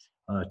browser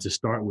to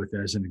start with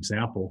as an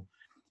example.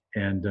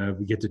 And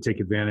we get to take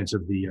advantage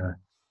of the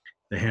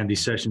handy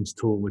sessions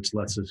tool, which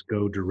lets us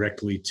go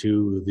directly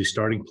to the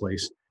starting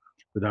place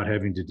without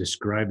having to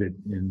describe it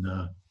in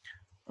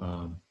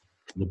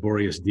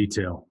laborious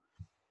detail.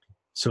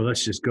 So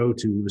let's just go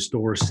to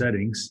restore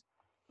settings,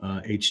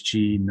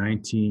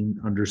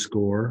 HG19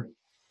 underscore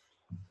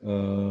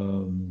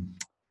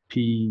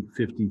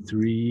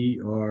P53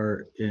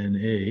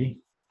 RNA,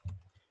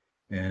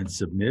 and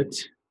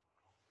submit.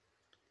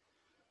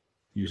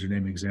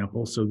 Username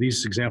example. So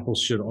these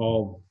examples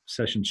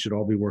sessions should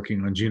all be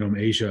working on Genome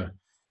Asia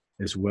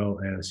as well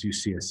as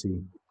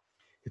UCSC.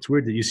 It's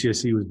weird that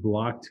UCSC was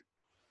blocked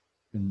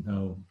in,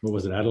 what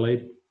was it,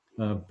 Adelaide?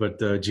 But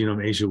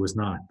Genome Asia was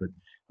not. But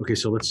okay,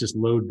 so let's just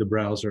load the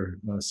browser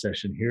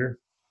session here.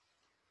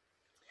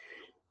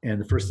 And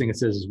the first thing it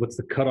says is, what's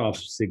the cutoff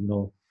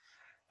signal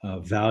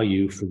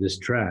value for this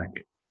track?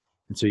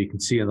 And so you can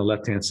see on the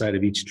left-hand side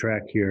of each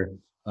track here,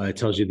 it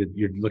tells you that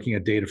you're looking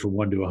at data from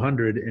 1 to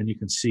 100, and you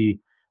can see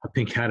a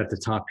pink hat at the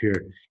top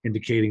here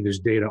indicating there's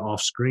data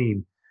off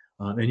screen.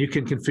 And you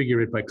can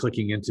configure it by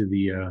clicking into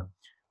the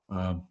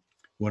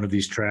one of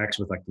these tracks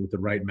with the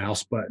right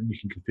mouse button. You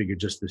can configure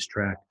just this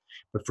track.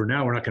 But for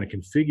now, we're not going to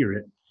configure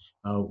it.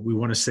 We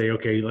want to say,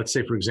 okay, let's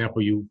say, for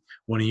example, you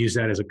want to use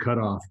that as a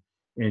cutoff,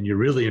 and you're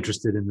really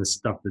interested in the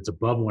stuff that's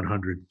above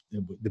 100,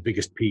 the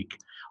biggest peak.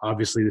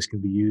 Obviously, this can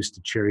be used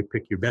to cherry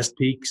pick your best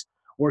peaks,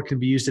 or it can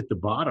be used at the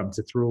bottom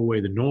to throw away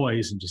the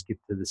noise and just get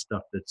to the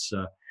stuff that's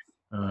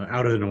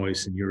out of the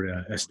noise in your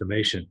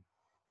estimation.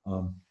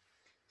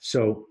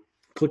 So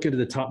click into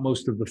the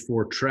topmost of the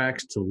 4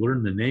 tracks to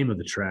learn the name of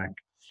the track.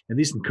 And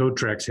these ENCODE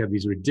tracks have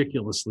these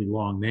ridiculously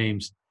long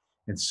names.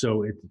 And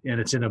so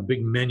it's in a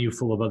big menu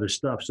full of other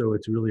stuff. So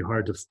it's really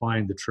hard to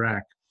find the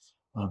track.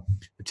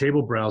 The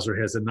table browser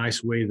has a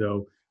nice way,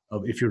 though,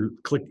 of if you're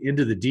clicked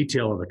into the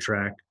detail of a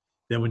track,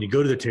 then when you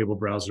go to the table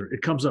browser,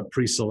 it comes up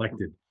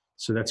pre-selected.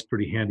 So that's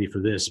pretty handy for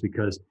this,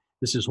 because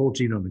this is whole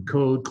genome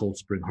encode, Cold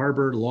Spring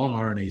Harbor, long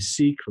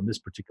RNA-seq from this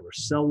particular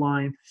cell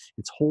line.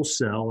 It's whole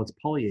cell, it's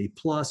poly A+,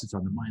 it's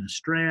on the minus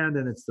strand,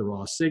 and it's the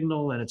raw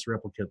signal, and it's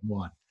replicate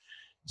 1.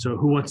 So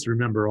who wants to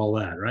remember all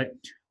that, right?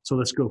 So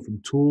let's go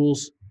from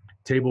Tools,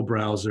 Table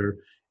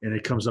Browser, and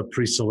it comes up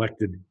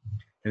pre-selected,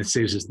 and it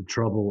saves us the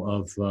trouble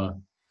of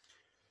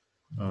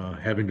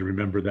having to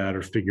remember that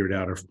or figure it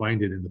out or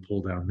find it in the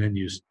pull-down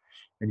menus.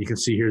 And you can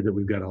see here that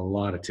we've got a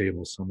lot of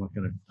tables, so I'm not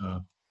going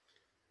to,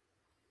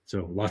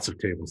 so lots of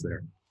tables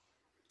there.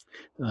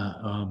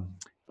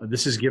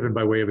 This is given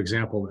by way of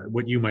example,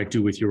 what you might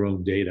do with your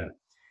own data.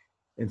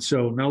 And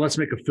so now let's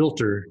make a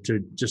filter to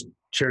just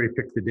cherry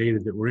pick the data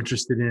that we're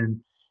interested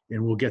in,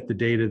 and we'll get the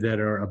data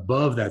that are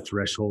above that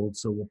threshold.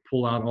 So we'll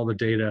pull out all the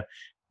data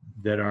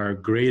that are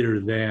greater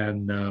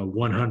than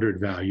 100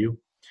 value.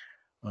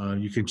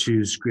 You can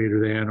choose greater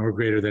than or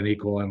greater than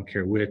equal, I don't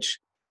care which.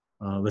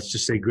 Let's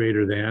just say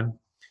greater than,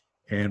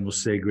 and we'll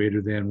say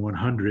greater than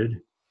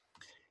 100,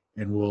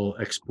 and we'll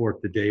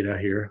export the data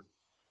here.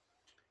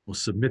 We'll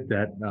submit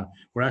that.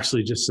 We're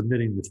actually just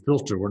submitting the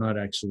filter. We're not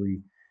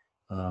actually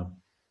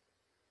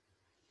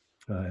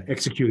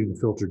executing the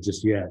filter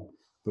just yet,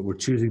 but we're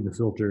choosing the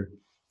filter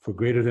for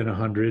greater than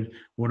 100. We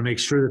want to make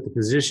sure that the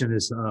position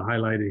is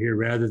highlighted here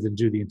rather than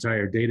do the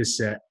entire data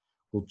set.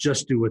 We'll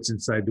just do what's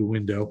inside the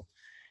window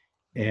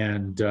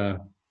and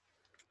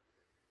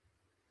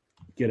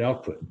get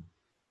output.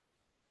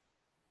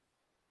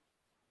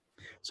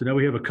 So now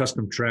we have a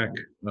custom track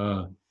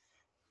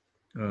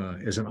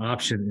as an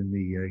option in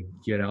the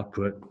get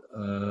output.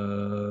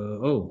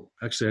 Oh,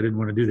 actually, I didn't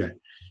want to do that.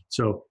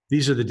 So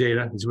these are the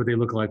data. This is what they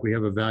look like. We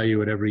have a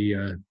value at every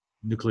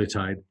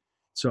nucleotide.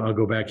 So I'll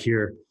go back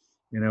here,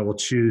 and I will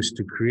choose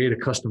to create a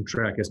custom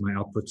track as my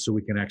output so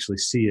we can actually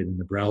see it in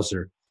the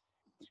browser.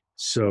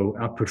 So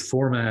output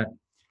format,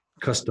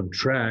 custom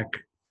track,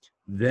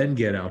 then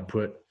get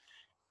output.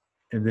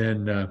 And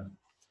then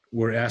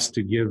we're asked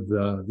to give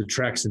the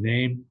tracks a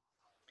name.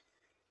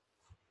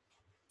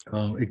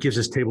 It gives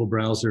us table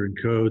browser and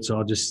code, so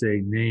I'll just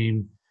say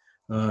name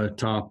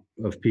top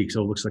of peaks.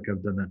 Oh, it looks like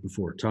I've done that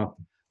before.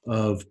 Top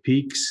of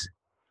peaks,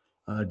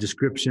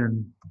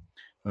 description,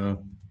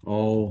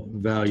 all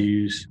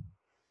values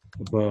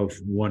above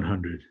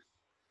 100.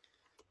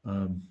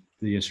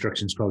 The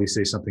instructions probably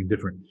say something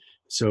different.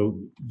 So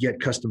get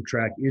custom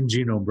track in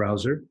Genome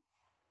Browser.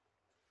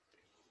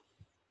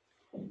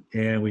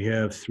 And we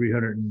have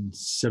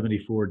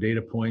 374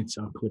 data points.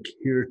 I'll click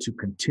here to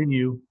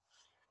continue.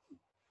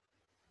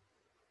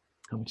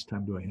 How much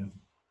time do I have?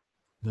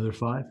 Another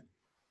 5?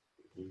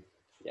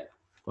 Yeah.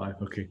 5,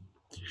 okay.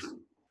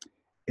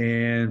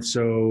 And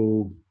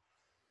so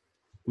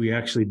we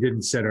actually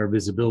didn't set our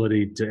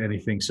visibility to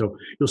anything. So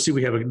you'll see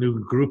we have a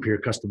new group here,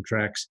 custom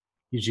tracks,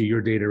 usually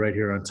your data right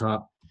here on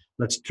top.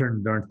 Let's turn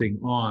the darn thing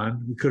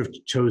on. We could have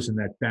chosen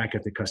that back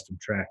at the custom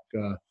track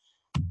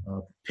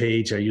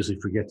page. I usually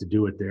forget to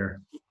do it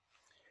there.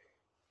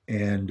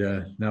 And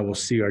now we'll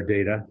see our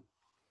data,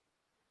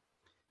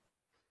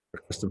 our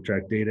custom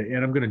track data.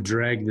 And I'm going to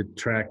drag the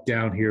track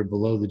down here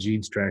below the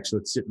genes track, so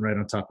it's sitting right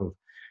on top of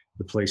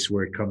the place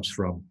where it comes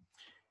from.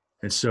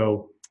 And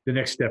so the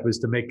next step is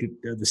to make it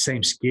the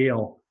same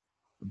scale.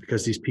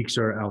 Because these peaks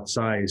are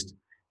outsized,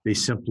 they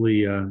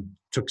simply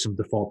took some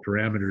default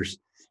parameters.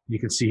 You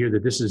can see here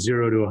that this is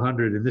 0 to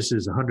 100, and this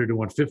is 100 to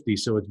 150,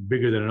 so it's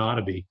bigger than it ought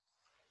to be.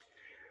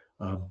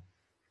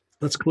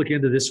 Let's click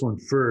into this one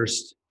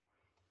first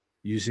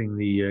using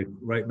the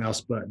right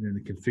mouse button and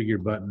the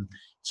configure button.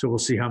 So we'll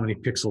see how many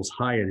pixels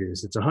high it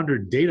is. It's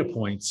 100 data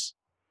points,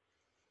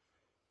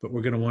 but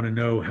we're going to want to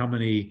know how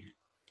many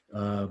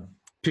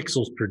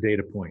pixels per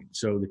data point.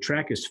 So the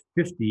track is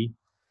 50,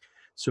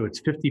 so it's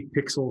 50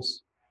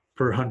 pixels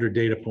per 100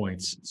 data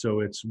points.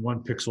 So it's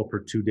 1 pixel per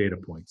 2 data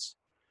points.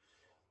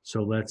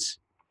 So let's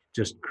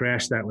just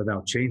crash that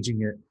without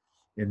changing it.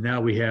 And now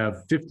we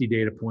have 50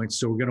 data points.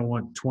 So we're going to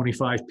want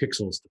 25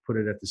 pixels to put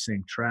it at the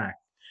same track.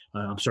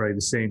 I'm sorry,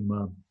 the same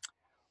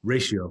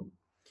ratio.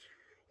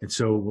 And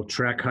so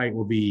track height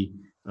will be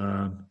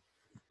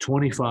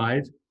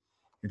 25.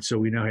 And so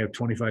we now have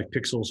 25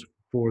 pixels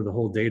for the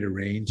whole data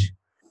range.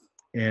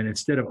 And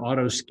instead of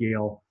auto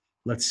scale,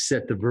 let's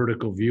set the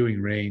vertical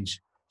viewing range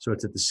so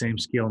it's at the same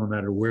scale no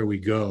matter where we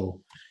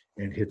go,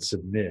 and hit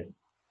submit.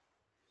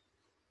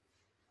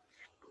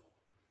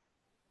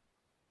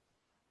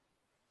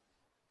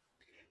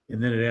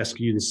 And then it asks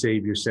you to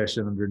save your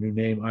session under a new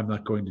name. I'm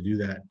not going to do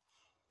that.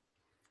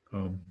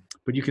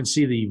 But you can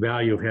see the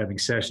value of having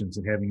sessions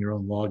and having your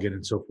own login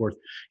and so forth.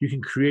 You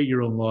can create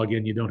your own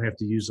login. You don't have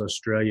to use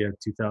Australia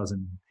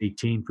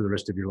 2018 for the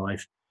rest of your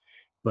life.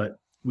 But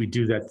we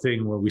do that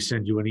thing where we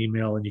send you an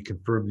email and you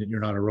confirm that you're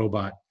not a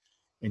robot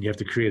and you have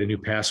to create a new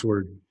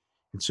password.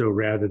 And so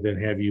rather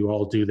than have you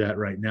all do that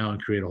right now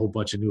and create a whole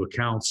bunch of new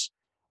accounts,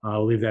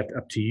 I'll leave that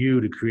up to you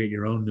to create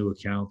your own new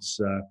accounts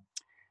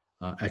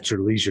at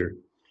your leisure.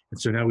 And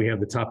so now we have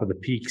the top of the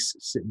peaks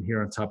sitting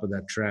here on top of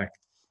that track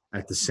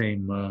at the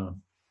same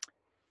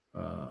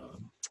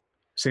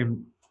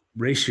same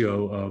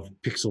ratio of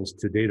pixels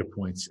to data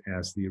points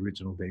as the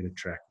original data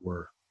track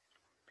were.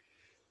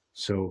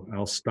 So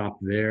I'll stop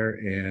there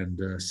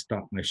and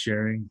stop my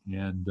sharing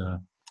and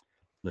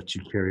let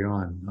you carry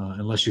on,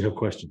 unless you have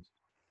questions.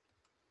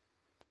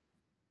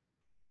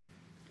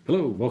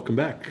 Hello, welcome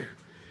back.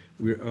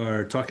 We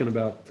are talking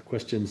about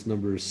questions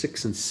number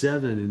 6 and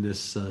 7 in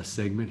this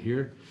segment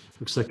here.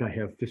 Looks like I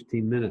have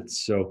 15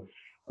 minutes. So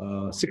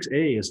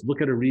 6A is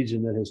look at a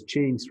region that has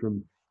changed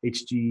from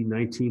HG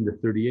 19 to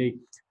 38.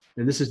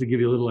 And this is to give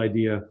you a little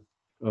idea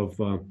of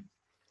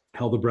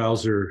how the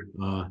browser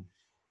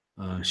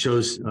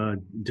shows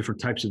different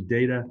types of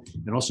data,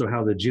 and also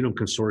how the Genome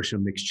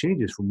Consortium makes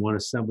changes from one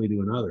assembly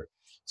to another.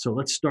 So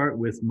let's start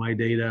with my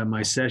data,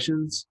 my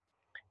sessions,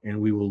 and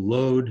we will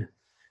load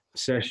a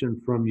session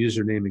from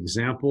username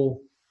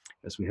example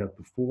as we have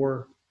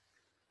before.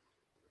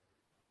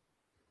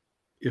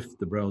 If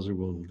the browser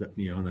will let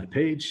me on that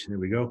page, there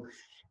we go.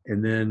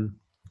 And then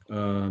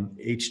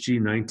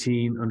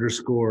HG19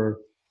 underscore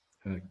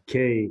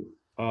KIF,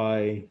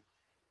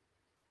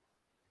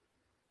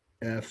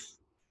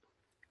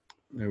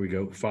 there we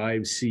go,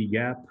 5C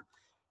gap,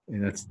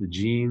 and that's the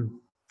gene,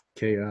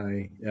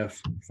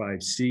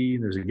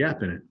 KIF5C, there's a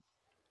gap in it.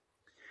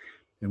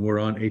 And we're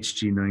on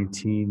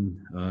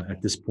HG19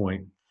 at this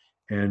point.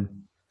 And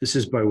this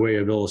is by way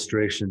of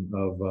illustration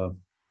of,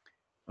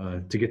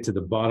 to get to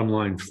the bottom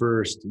line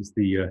first, is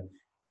the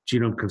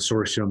Genome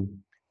Consortium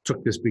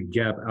took this big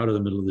gap out of the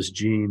middle of this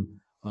gene.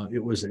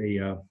 It was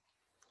a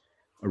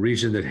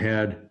region that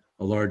had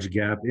a large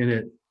gap in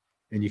it.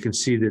 And you can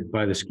see that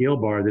by the scale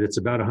bar that it's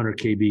about 100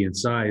 KB in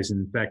size.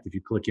 And in fact, if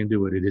you click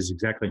into it, it is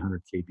exactly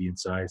 100 KB in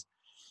size.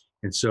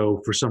 And so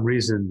for some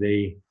reason,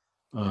 they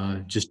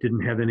just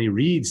didn't have any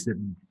reads that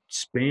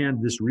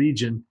spanned this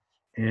region.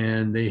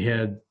 And they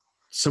had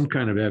some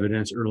kind of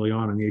evidence early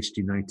on in the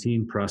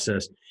HG19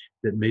 process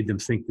that made them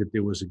think that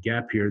there was a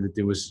gap here, that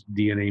there was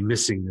DNA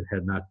missing that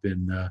had not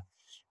been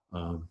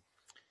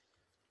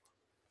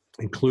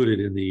included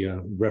in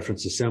the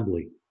reference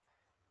assembly.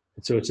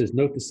 And so it says,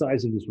 note the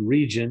size of this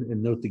region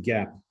and note the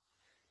gap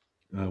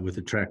with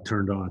the track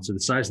turned on. So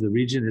the size of the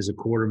region is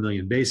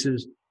 250,000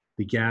 bases.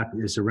 The gap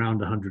is around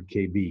 100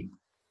 KB.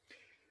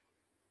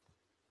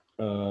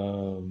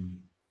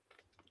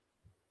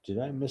 Did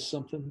I miss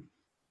something?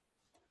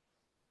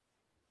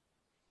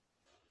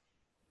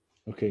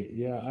 Okay,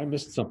 yeah, I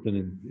missed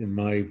something in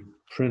my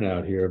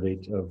printout here of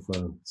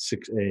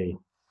 6A.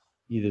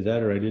 Either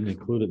that or I didn't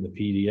include it in the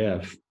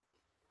PDF.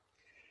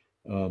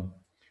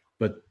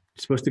 But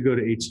it's supposed to go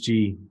to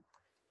HG.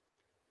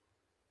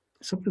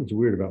 Something's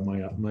weird about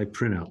my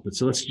printout, but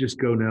so let's just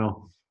go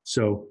now.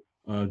 So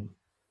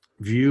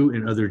view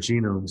in other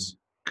genomes,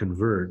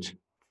 convert.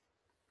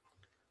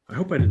 I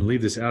hope I didn't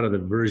leave this out of the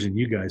version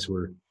you guys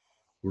were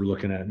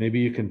looking at. Maybe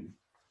you can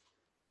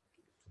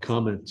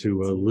comment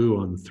to Lou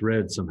on the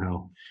thread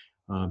somehow.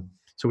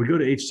 So we go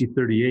to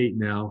HG38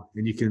 now,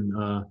 and you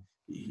can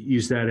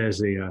use that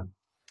as a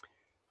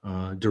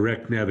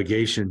direct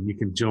navigation. You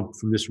can jump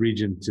from this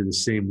region to the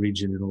same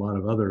region in a lot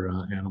of other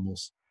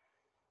animals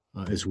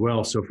as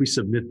well. So if we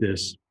submit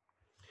this,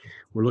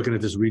 we're looking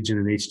at this region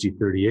in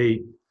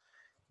HG38,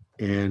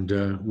 and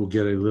we'll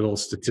get a little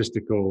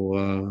statistical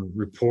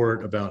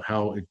report about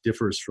how it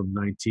differs from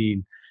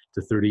 19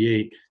 to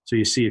 38. So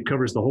you see it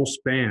covers the whole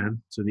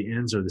span, so the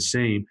ends are the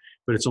same,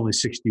 but it's only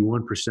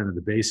 61% of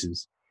the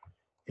bases.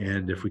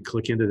 And if we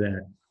click into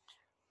that,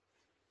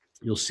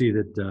 you'll see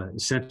that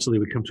essentially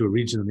we come to a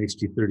region in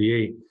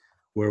HG38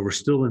 where we're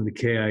still in the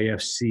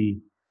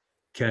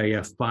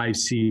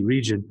KIF5C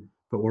region,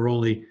 but we're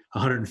only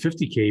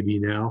 150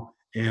 kb now,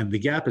 and the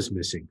gap is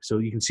missing. So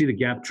you can see the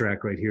gap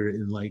track right here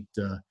in light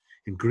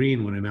in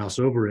green when I mouse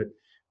over it.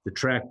 The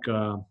track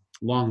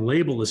long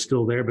label is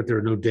still there, but there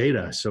are no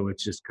data, so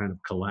it's just kind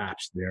of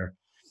collapsed there.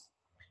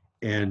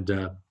 And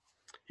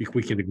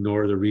we can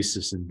ignore the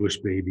rhesus and bush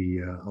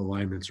baby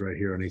alignments right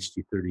here on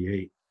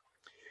HG38.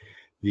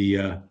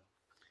 The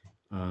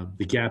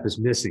gap is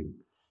missing.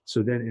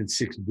 So then in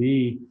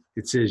 6B,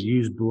 it says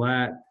use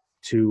BLAT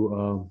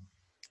to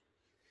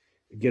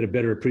get a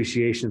better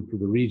appreciation for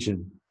the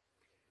region.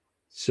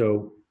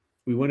 So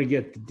we want to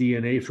get the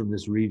DNA from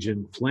this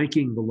region,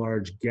 flanking the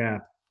large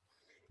gap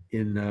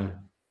and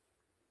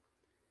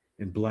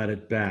BLAT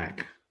it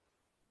back.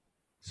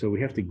 So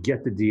we have to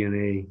get the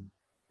DNA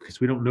because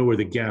we don't know where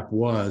the gap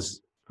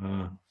was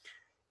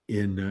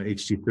in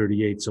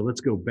HG38. So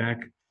let's go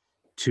back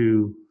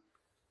to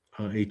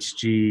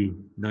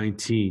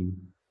HG19.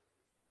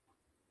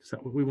 Is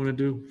that what we want to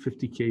do?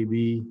 50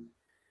 kb.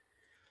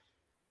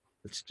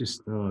 Let's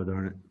just, oh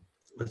darn it.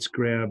 Let's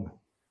grab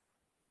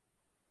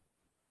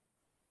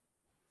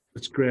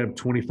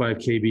 25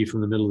 kb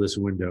from the middle of this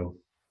window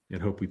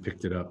and hope we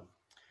picked it up.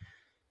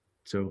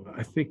 So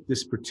I think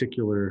this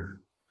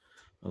particular,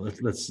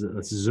 let's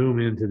zoom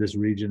into this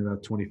region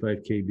about 25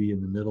 kb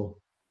in the middle.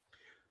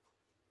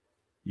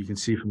 You can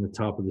see from the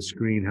top of the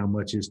screen how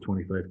much is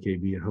 25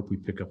 kb and hope we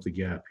pick up the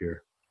gap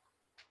here.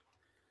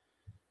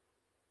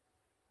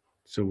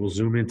 So we'll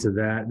zoom into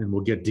that and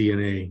we'll get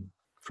DNA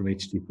from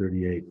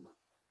HG38.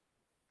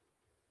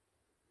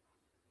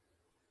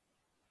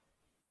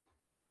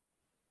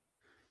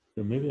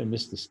 So maybe I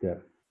missed a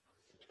step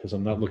because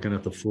I'm not looking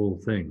at the full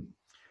thing.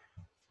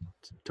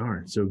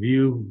 Darn. So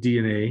view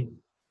DNA.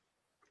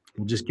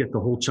 We'll just get the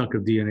whole chunk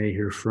of DNA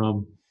here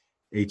from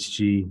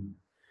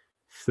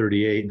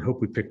HG38 and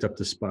hope we picked up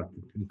the spot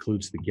that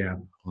includes the gap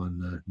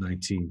on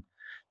 19.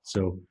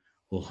 So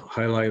we'll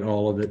highlight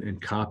all of it and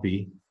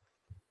copy.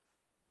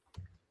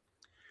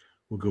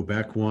 We'll go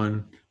back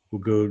one.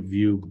 We'll go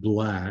view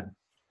BLAT.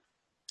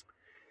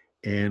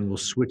 And we'll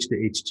switch to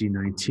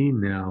HG19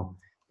 now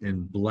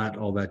and BLAT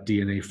all that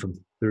DNA from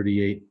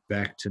 38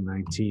 back to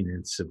 19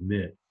 and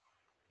submit.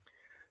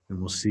 And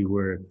we'll see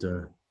where it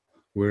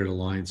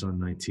aligns on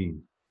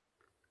 19.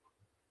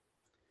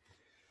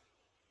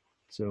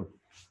 So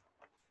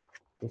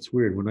that's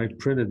weird. When I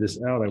printed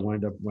this out, I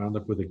wound up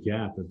with a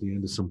gap at the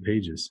end of some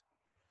pages.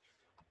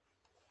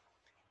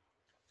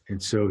 And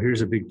so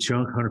here's a big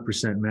chunk,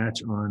 100%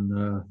 match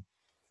on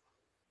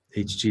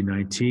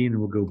HG19. And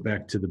we'll go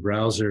back to the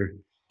browser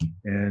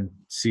and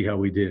see how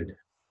we did.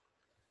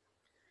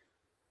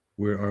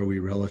 Where are we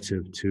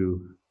relative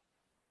to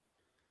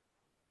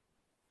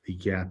the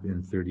gap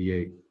in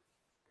 38?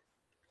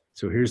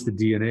 So here's the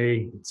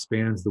DNA. It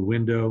spans the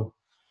window.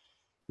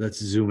 Let's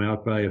zoom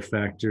out by a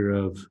factor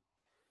of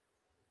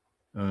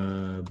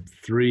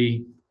 3.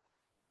 And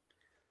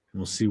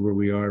we'll see where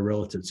we are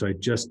relative. So I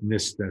just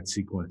missed that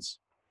sequence.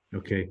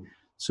 Okay,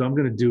 so I'm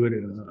going to do it.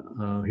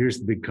 Here's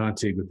the big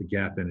contig with the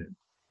gap in it.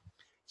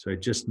 So I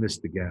just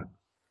missed the gap.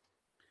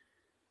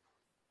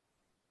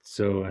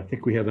 So I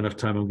think we have enough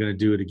time. I'm going to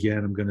do it again.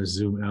 I'm going to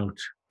zoom out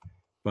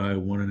by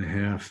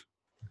 1.5.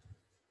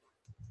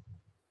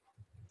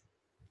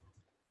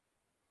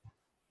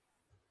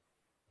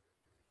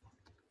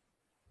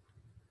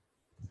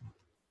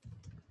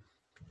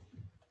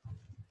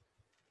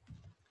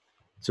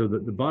 So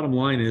the bottom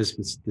line is,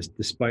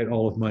 despite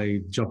all of my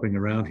jumping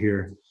around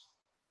here,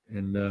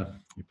 and I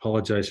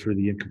apologize for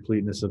the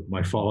incompleteness of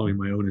my following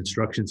my own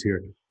instructions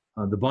here,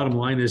 the bottom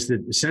line is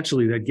that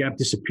essentially that gap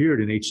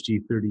disappeared in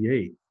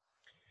HG38.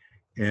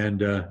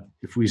 And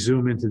if we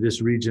zoom into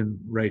this region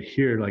right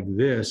here like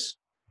this,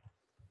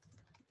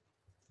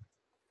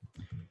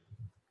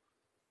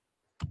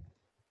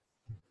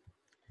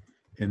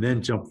 and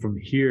then jump from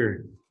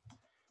here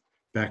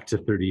back to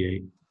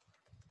 38,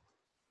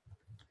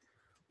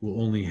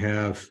 we'll only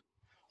have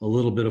a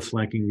little bit of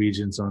flanking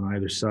regions on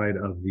either side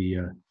of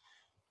the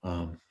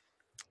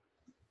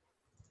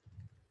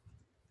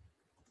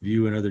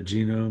view and other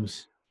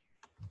genomes.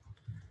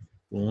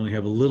 We'll only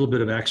have a little bit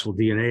of actual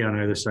DNA on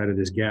either side of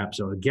this gap.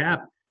 So a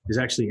gap is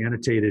actually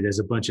annotated as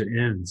a bunch of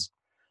ends.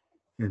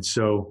 And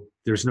so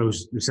there's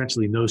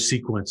essentially no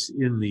sequence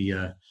in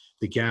the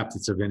the gap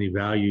that's of any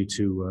value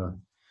to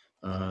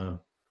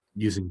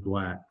using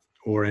BLAT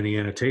or any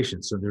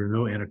annotations. So there are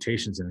no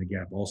annotations in the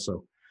gap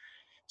also.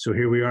 So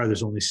here we are,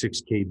 there's only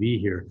 6 kb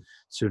here.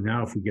 So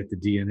now if we get the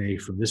DNA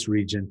from this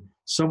region,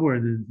 somewhere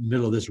in the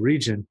middle of this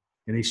region,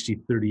 in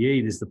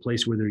HT38 is the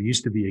place where there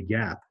used to be a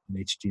gap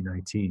in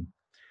HT19.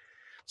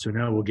 So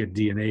now we'll get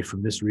DNA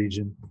from this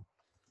region.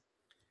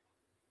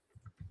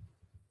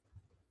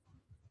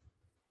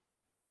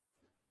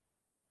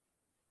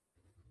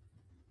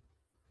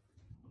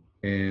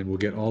 And we'll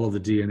get all of the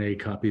DNA,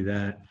 copy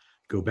that,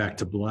 go back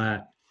to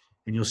BLAT,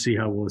 and you'll see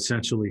how we'll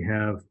essentially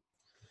have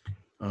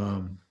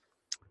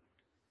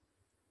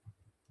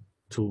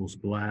tools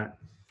BLAT.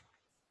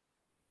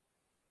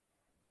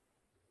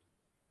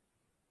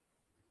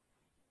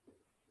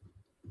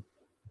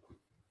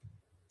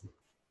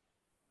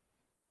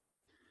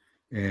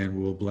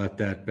 And we'll BLAT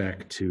that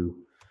back to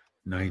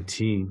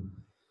 19.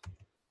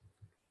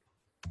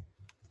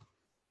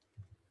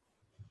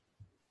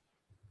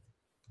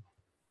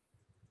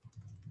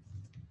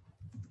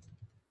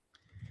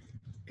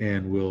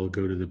 And we'll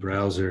go to the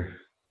browser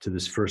to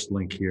this first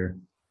link here.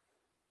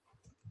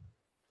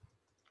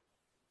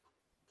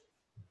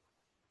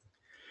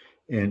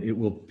 And it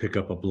will pick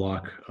up a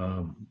block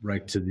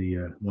right to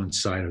the one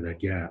side of that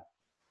gap.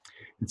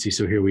 And see,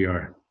 so here we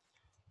are.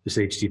 This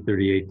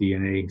HT38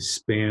 DNA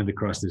spanned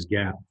across this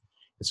gap.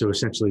 And so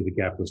essentially the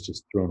gap was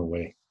just thrown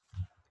away.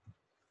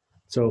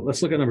 So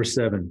let's look at number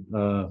 7.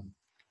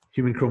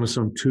 Human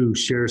chromosome 2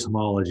 shares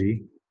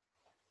homology,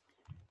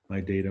 my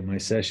data, my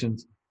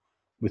sessions,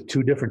 with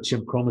 2 different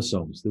chimp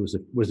chromosomes.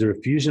 Was there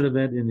a fusion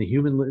event in the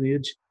human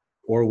lineage,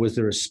 or was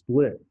there a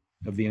split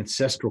of the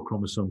ancestral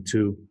chromosome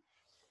 2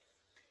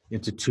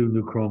 into 2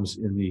 new chromes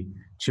in the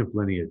chimp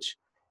lineage?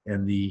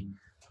 And the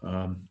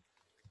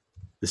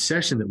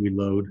session that we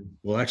load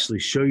will actually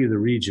show you the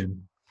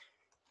region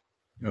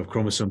of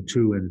chromosome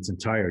 2 in its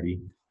entirety.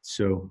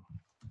 So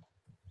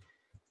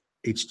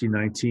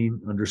HT19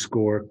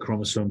 _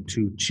 chromosome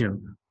 2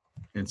 chimp,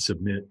 and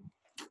submit.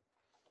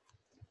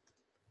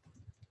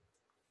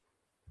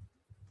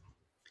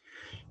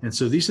 And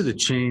so these are the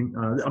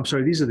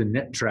these are the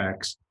net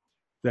tracks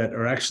that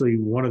are actually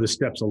one of the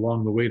steps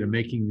along the way to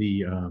making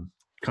the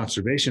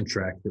conservation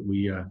track that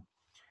we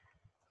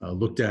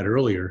looked at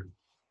earlier.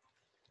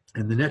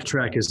 And the net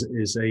track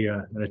is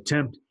an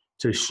attempt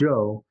to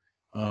show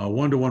a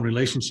one-to-one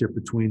relationship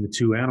between the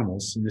 2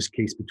 animals, in this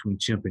case between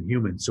chimp and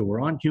human. So we're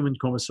on human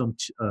chromosome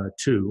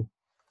 2,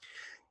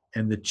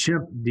 and the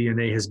chimp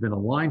DNA has been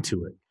aligned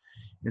to it.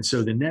 And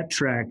so the net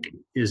track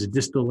is a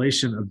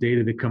distillation of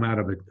data that come out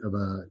of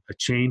a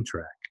chain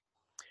track.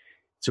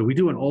 So we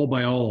do an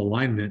all-by-all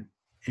alignment,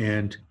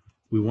 and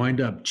we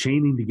wind up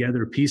chaining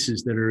together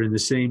pieces that are in the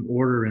same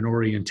order and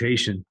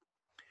orientation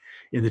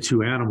in the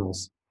 2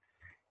 animals.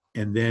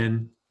 And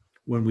then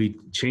when we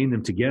chain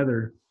them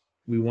together,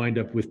 we wind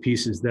up with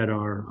pieces that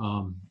are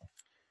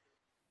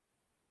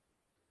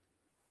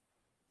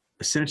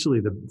essentially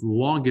the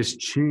longest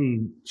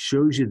chain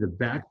shows you the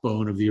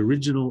backbone of the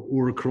original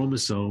OR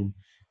chromosome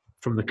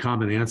from the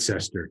common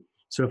ancestor.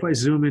 So if I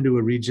zoom into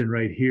a region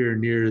right here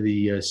near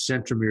the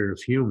centromere of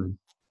human,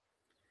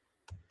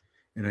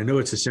 and I know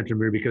it's a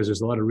centromere because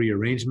there's a lot of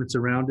rearrangements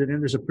around it, and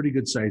there's a pretty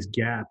good sized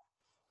gap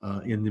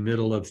in the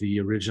middle of the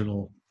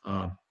original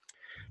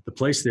the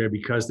place there,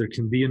 because there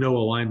can be no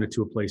alignment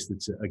to a place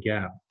that's a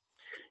gap.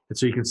 And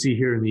so you can see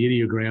here in the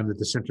ideogram that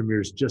the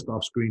centromere is just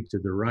off screen to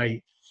the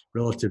right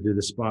relative to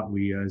the spot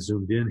we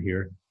zoomed in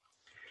here.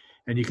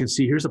 And you can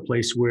see here's a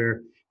place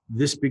where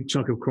this big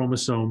chunk of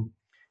chromosome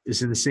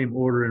is in the same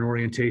order and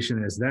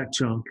orientation as that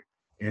chunk,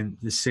 and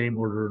the same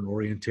order and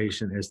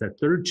orientation as that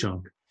third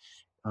chunk,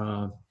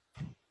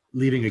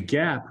 leaving a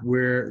gap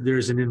where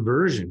there's an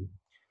inversion.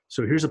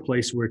 So here's a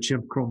place where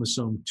chimp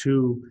chromosome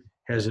 2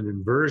 has an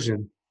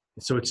inversion.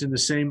 So it's in the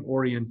same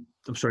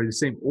the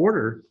same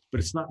order,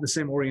 but it's not in the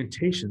same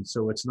orientation.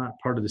 So it's not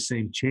part of the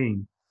same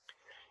chain.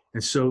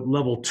 And so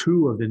level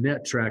 2 of the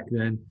net track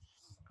then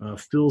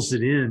fills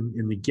it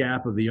in the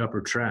gap of the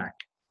upper track.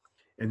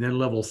 And then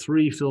level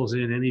 3 fills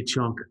in any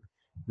chunk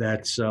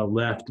that's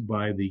left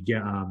by the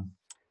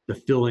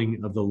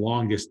filling of the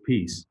longest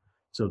piece.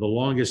 So the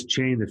longest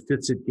chain that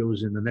fits it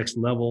goes in the next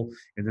level,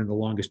 and then the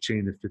longest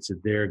chain that fits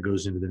it there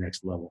goes into the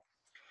next level.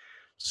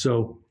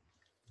 So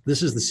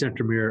this is the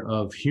centromere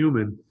of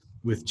human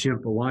with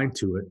chimp aligned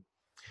to it.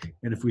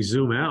 And if we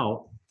zoom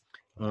out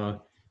a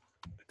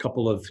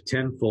couple of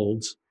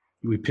tenfolds,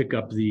 we pick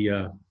up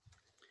the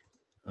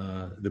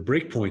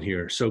breakpoint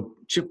here. So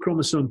chimp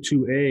chromosome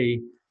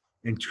 2A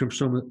and chimp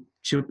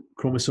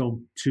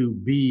chromosome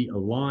 2B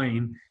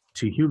align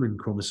to human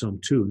chromosome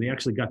 2. And they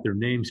actually got their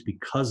names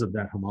because of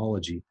that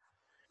homology.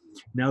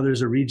 Now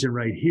there's a region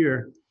right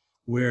here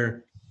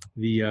where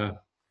there's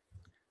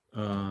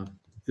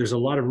a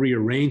lot of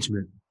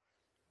rearrangement.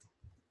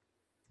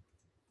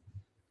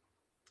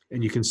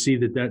 And you can see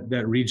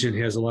that region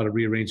has a lot of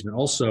rearrangement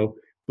also,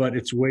 but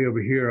it's way over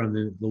here on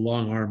the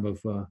long arm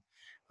of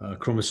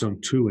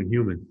chromosome 2 in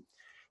human.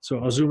 So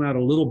I'll zoom out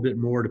a little bit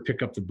more to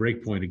pick up the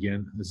breakpoint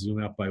again. I'll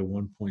zoom out by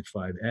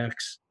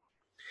 1.5x.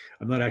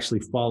 I'm not actually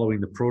following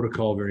the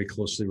protocol very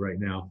closely right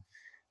now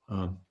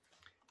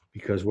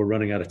because we're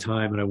running out of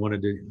time, and I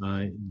wanted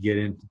to get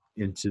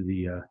into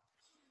the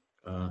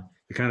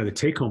kind of the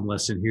take-home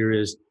lesson here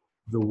is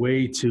the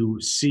way to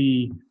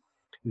see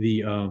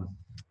the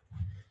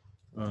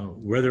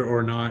whether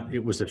or not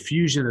it was a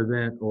fusion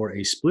event or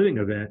a splitting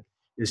event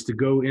is to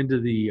go into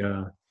the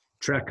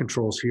track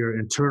controls here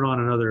and turn on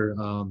another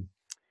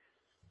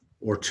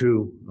or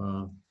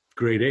two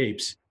great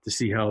apes to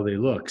see how they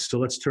look. So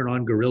let's turn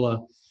on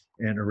gorilla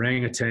and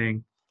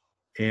orangutan,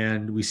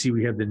 and we see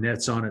we have the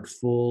nets on at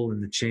full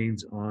and the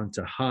chains on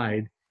to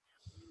hide,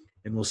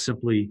 and we'll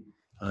simply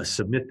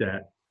submit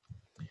that,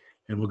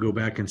 and we'll go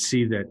back and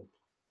see that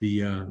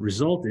the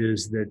result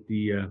is that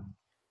the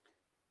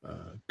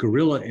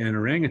gorilla and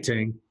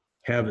orangutan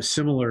have a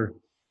similar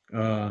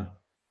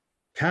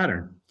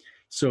pattern.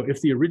 So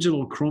if the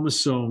original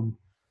chromosome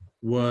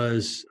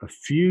was a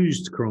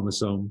fused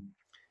chromosome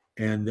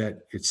and that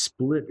it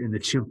split in the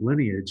chimp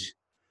lineage,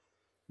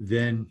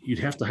 then you'd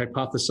have to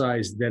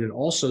hypothesize that it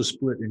also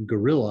split in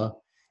gorilla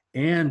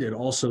and it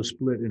also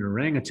split in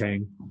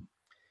orangutan,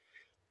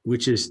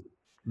 which is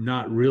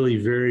not really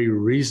very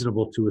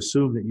reasonable to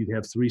assume that you'd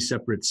have three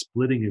separate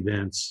splitting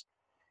events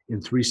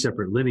in three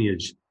separate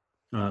lineages.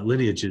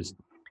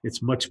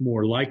 It's much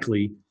more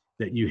likely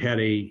that you had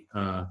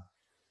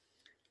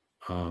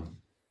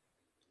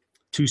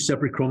two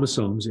separate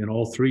chromosomes in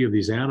all three of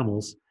these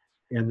animals,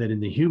 and that in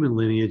the human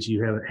lineage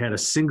you have had a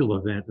single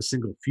event, a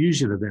single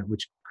fusion event,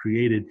 which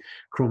created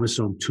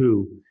chromosome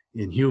 2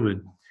 in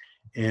human.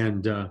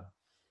 And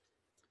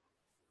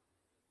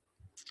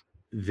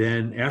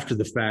then after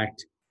the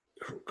fact,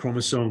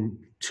 chromosome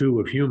 2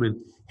 of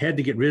human had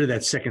to get rid of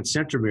that second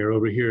centromere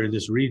over here in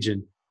this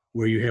region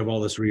where you have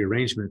all this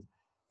rearrangement,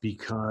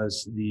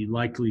 because the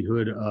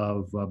likelihood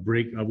of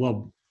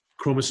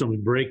chromosome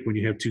would break when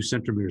you have two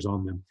centromeres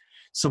on them.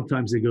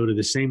 Sometimes they go to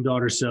the same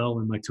daughter cell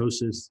in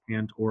mitosis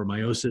and or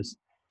meiosis,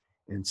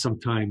 and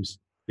sometimes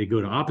they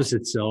go to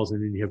opposite cells,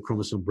 and then you have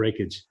chromosome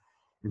breakage.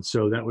 And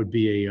so that would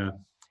be an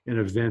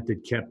event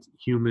that kept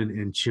human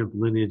and chimp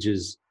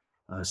lineages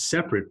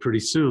separate pretty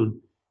soon.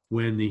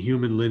 When the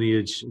human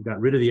lineage got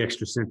rid of the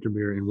extra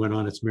centromere and went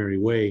on its merry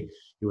way,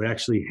 it would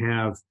actually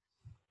have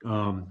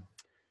a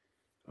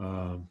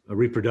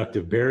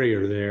reproductive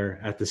barrier there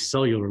at the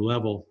cellular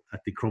level,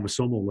 at the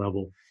chromosomal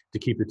level, to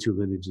keep the two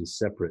lineages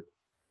separate.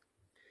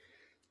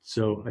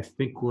 So I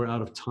think we're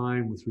out of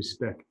time with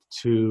respect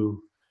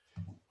to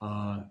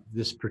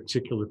this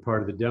particular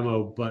part of the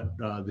demo, but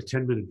the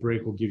 10-minute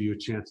break will give you a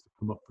chance to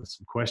come up with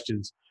some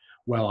questions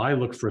while I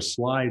look for a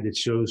slide that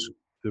shows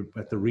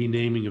the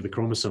renaming of the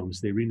chromosomes.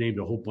 They renamed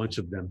a whole bunch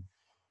of them,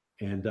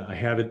 and I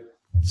have it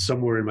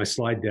somewhere in my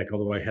slide deck,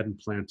 although I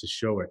hadn't planned to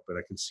show it, but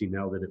I can see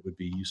now that it would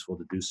be useful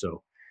to do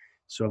so.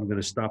 So I'm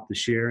going to stop the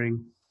sharing.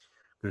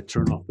 I'm going to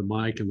turn off the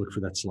mic and look for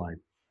that slide.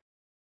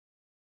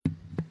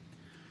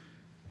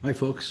 Hi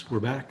folks, we're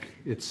back.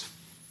 It's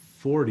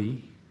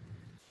 40,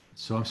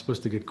 so I'm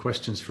supposed to get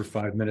questions for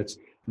 5 minutes.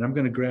 And I'm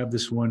going to grab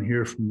this one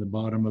here from the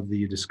bottom of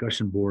the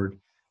discussion board.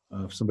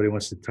 If somebody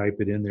wants to type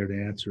it in there to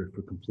answer it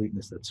for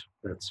completeness,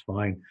 that's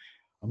fine.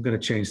 I'm going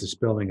to change the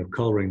spelling of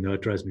coloring, though.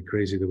 It drives me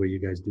crazy the way you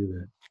guys do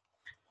that.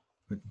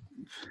 But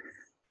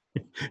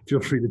feel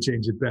free to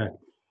change it back.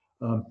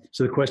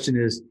 So the question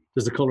is,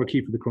 does the color key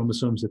for the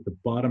chromosomes at the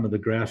bottom of the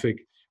graphic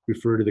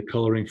refer to the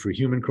coloring for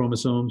human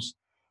chromosomes,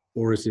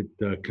 or is it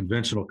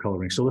conventional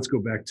coloring? So let's go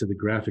back to the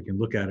graphic and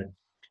look at it.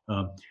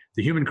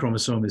 The human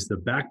chromosome is the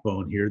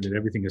backbone here that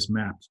everything is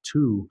mapped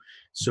to.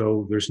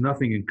 So there's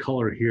nothing in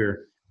color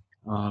here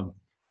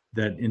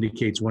that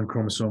indicates one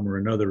chromosome or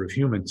another of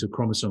human. So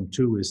chromosome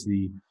 2 is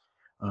the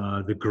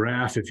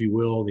graph, if you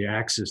will, the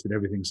axis that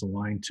everything's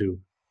aligned to.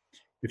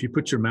 If you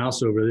put your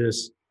mouse over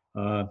this,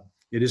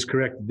 it is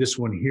correct. This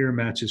one here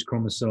matches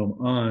chromosome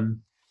 1,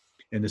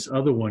 and this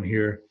other one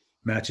here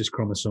matches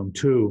chromosome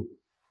 2.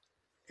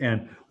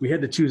 And we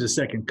had to choose a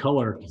second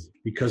color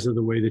because of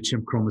the way the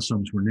chimp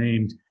chromosomes were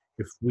named.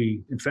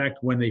 In fact,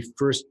 when they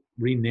first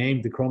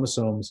renamed the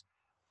chromosomes,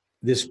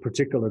 this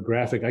particular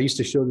graphic, I used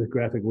to show this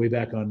graphic way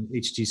back on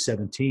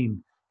HG17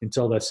 and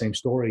tell that same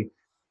story.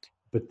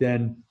 But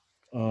then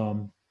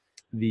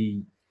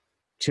the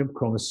chimp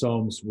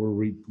chromosomes were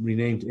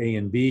renamed A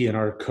and B, and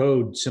our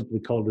code simply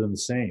called them the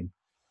same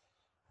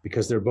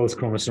because they're both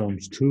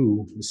chromosomes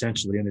 2,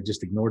 essentially, and it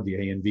just ignored the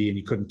A and B, and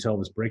you couldn't tell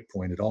this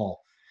breakpoint at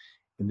all.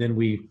 And then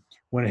we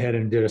went ahead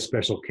and did a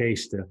special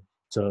case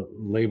to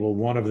label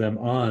one of them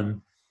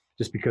on,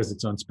 just because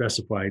it's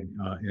unspecified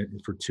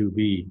for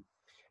 2B.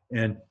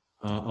 And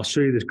I'll show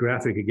you this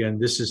graphic again.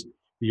 This is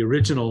the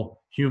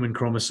original human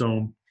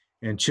chromosome,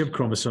 and chimp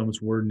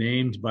chromosomes were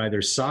named by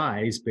their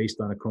size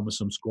based on a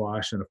chromosome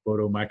squash and a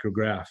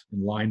photomicrograph,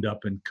 and lined up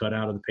and cut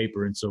out of the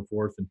paper and so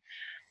forth. And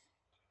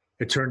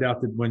it turned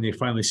out that when they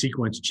finally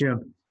sequenced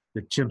chimp,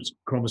 the chimp's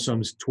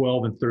chromosomes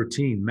 12 and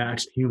 13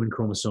 matched human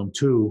chromosome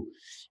 2.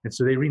 And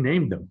so they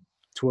renamed them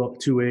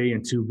 2A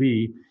and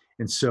 2B.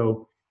 And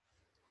so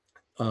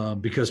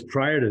because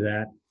prior to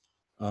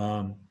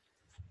that,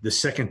 the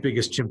second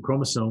biggest chimp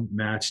chromosome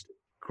matched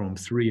chrome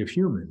 3 of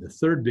human. The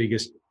third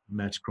biggest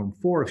matched chrome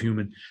 4 of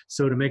human.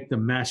 So to make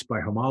them match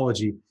by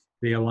homology,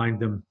 they aligned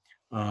them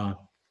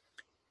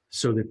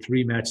so that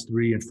 3 matched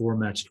 3 and 4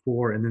 matched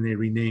 4, and then they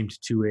renamed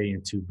 2A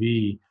and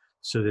 2B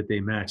so that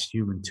they matched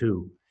human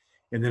 2.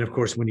 And then, of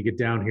course, when you get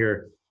down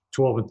here,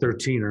 12 and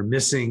 13 are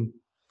missing,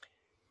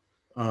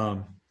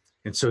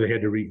 and so they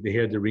had to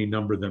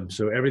renumber them.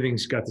 So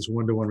everything's got this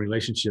one-to-one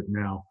relationship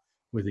now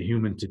with a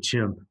human to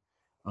chimp.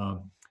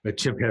 A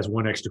chimp has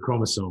 1 extra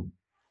chromosome,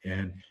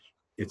 and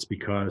it's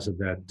because of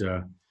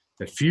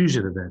that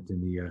fusion event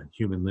in the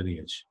human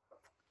lineage.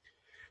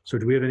 So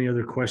do we have any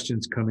other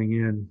questions coming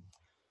in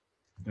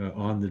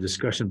on the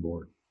discussion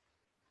board?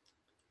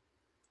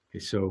 Okay,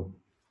 so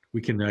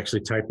we can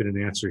actually type in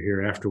an answer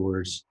here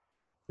afterwards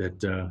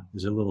that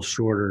is a little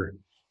shorter,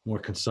 more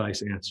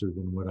concise answer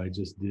than what I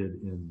just did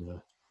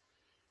in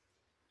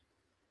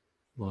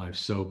live.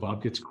 So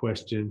Bob gets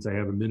questions. I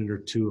have a minute or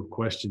two of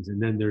questions, and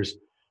then there's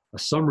a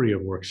summary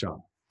of workshop.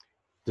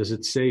 Does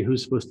it say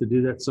who's supposed to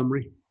do that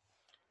summary?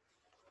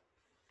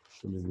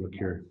 Let me look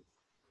here.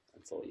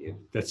 That's all you.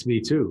 That's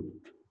me too.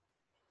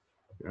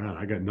 God,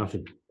 I got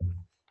nothing.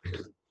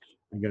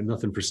 I got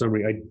nothing for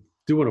summary. I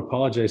do want to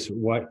apologize for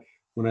what,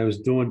 when I was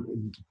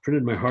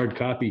printed my hard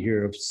copy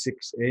here of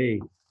 6A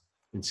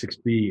and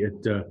 6B,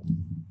 it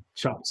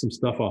chopped some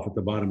stuff off at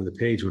the bottom of the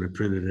page when I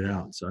printed it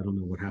out. So I don't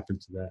know what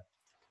happened to that.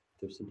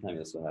 There's sometimes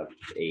also have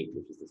 8,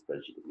 which is the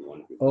spreadsheet that you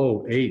want to.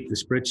 Oh, 8, the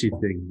spreadsheet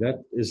thing.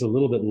 That is a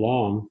little bit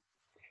long,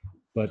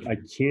 but I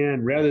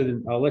can,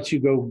 I'll let you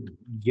go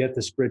get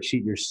the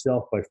spreadsheet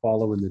yourself by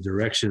following the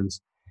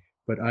directions,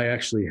 but I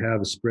actually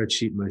have a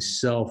spreadsheet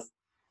myself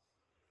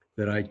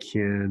that I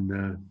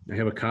can, I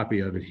have a copy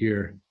of it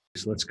here.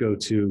 So let's go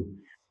to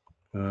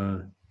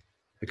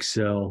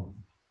Excel,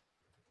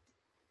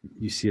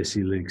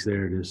 UCSC links.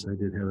 There it is. I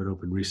did have it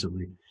open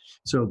recently.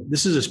 So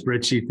this is a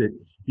spreadsheet that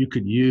you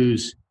could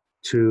use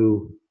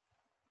to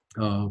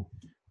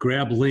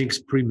grab links,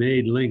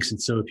 pre-made links.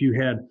 And so if you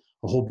had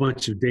a whole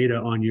bunch of data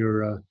on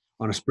your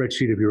on a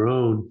spreadsheet of your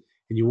own,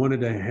 and you wanted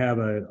to have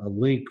a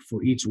link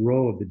for each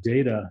row of the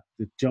data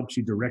that jumps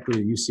you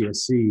directly to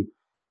UCSC,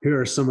 here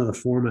are some of the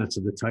formats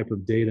of the type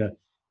of data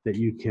that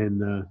you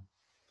can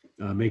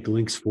make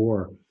links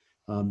for.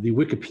 The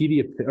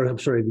Wikipedia, or I'm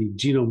sorry, the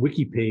Genome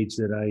Wiki page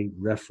that I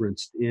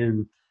referenced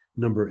in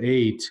number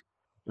 8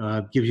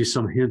 gives you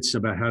some hints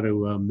about how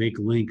to make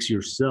links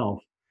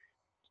yourself.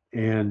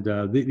 And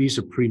these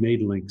are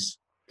pre-made links.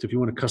 So if you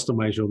want to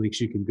customize your links,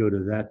 you can go to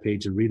that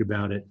page and read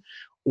about it.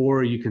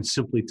 Or you can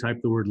simply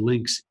type the word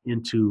links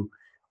into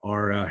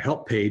our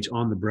help page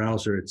on the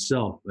browser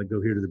itself. I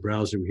go here to the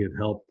browser, we have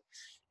help.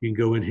 You can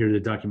go in here to the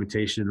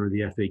documentation or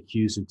the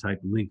FAQs and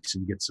type links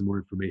and get some more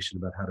information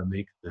about how to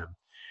make them.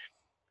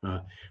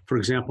 For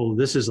example,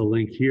 this is a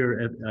link here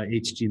at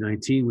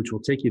HG19, which will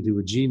take you to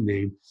a gene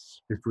name.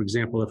 And for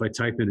example, if I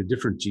type in a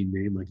different gene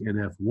name like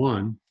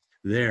NF1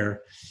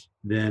 there,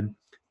 then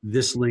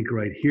this link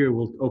right here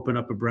will open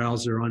up a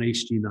browser on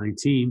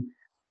HG19,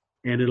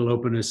 and it'll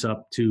open us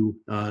up to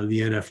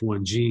the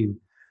NF1 gene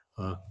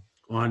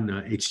on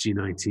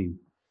HG19.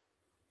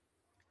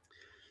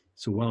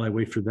 So while I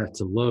wait for that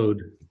to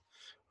load,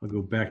 I'll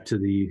go back to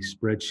the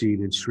spreadsheet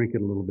and shrink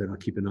it a little bit. I'll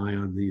keep an eye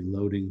on the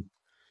loading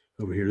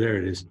over here. There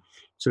it is.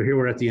 So here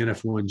we're at the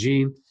NF1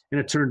 gene, and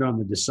it turned on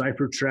the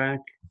decipher track,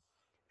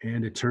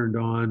 and it turned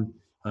on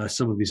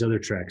some of these other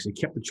tracks. It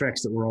kept the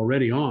tracks that were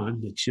already on,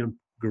 the chimp,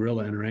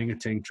 gorilla, and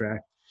orangutan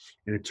track,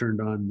 and it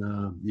turned on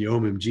the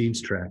OMIM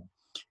genes track.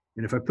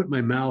 And if I put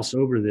my mouse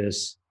over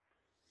this,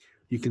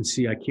 you can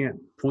see, I can't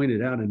point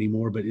it out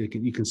anymore, but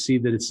you can see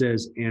that it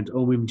says, and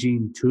OMIM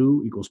gene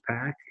 2 equals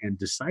PAC, and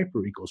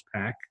decipher equals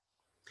PAC,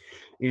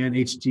 and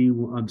SNP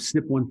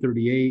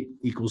 138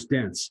 equals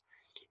dense.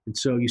 And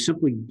so you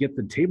simply get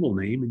the table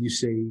name and you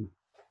say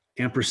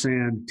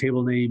ampersand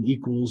table name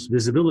equals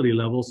visibility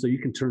level, so you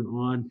can turn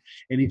on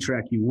any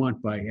track you want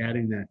by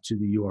adding that to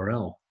the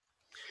URL.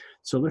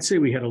 So let's say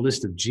we had a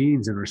list of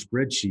genes in our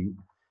spreadsheet,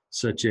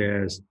 such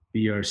as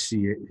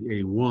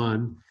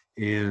BRCA1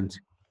 and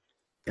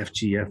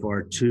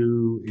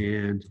FGFR2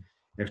 and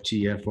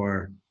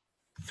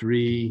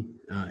FGFR3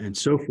 and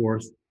so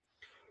forth.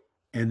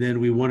 And then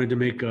we wanted to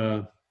make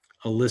a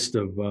list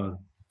of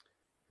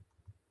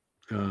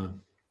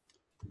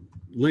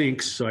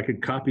links, so I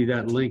could copy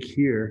that link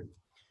here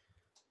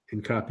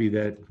and copy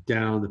that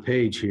down the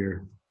page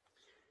here.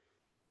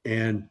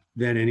 And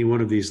then any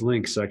one of these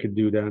links I could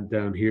do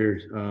down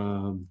here,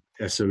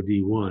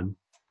 SOD1.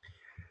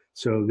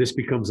 So this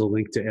becomes a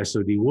link to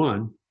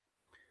SOD1.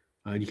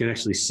 You can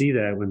actually see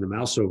that when the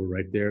mouse over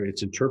right there,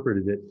 it's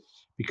interpreted it,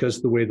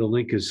 because the way the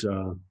link is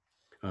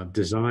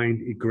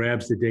designed, it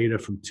grabs the data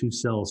from 2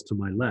 cells to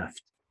my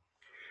left.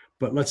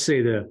 But let's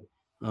say the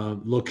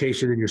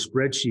location in your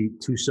spreadsheet,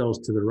 2 cells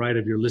to the right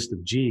of your list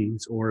of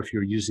genes, or if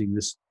you're using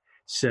this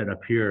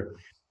setup here,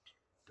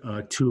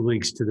 2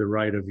 links to the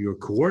right of your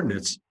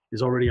coordinates,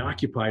 is already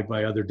occupied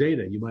by other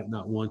data. You might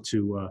not want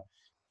to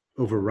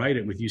overwrite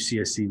it with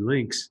UCSC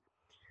links.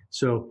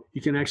 So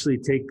you can actually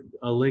take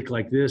a link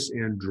like this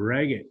and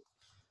drag it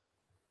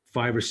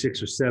 5 or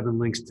 6 or 7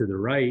 links to the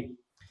right.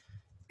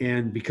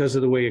 And because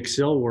of the way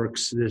Excel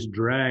works, this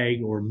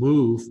drag or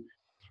move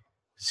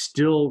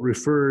still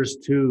refers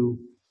to,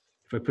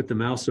 if I put the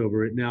mouse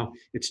over it now,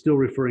 it's still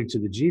referring to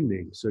the gene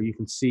name. So you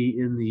can see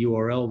in the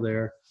URL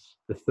there,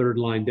 the third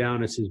line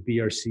down, it says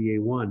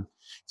BRCA1.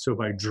 So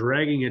by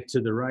dragging it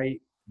to the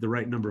right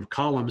number of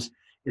columns,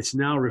 it's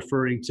now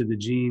referring to the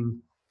gene,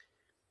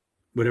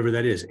 whatever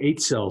that is, 8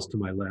 cells to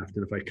my left.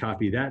 And if I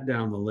copy that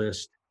down the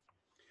list,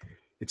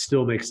 it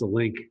still makes the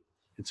link.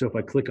 And so if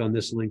I click on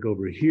this link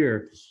over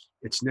here,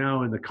 it's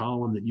now in the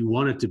column that you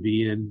want it to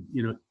be in,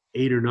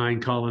 8 or 9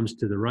 columns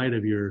to the right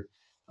of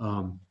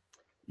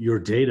your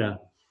data.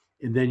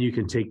 And then you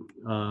can take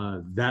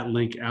that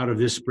link out of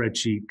this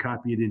spreadsheet,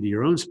 copy it into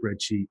your own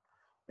spreadsheet,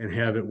 and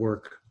have it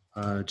work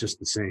just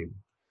the same.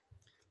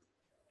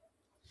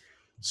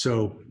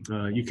 So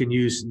you can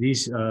use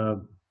these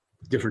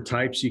different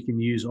types. You can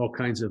use all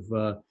kinds of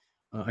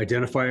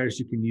identifiers.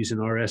 You can use an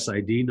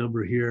RSID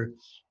number here.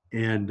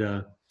 And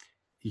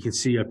you can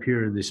see up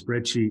here in the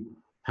spreadsheet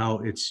how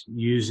it's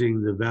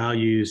using the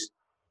values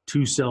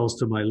 2 cells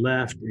to my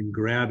left and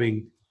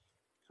grabbing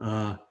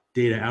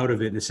data out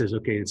of it. And it says,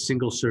 okay, it's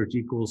single search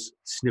equals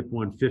SNP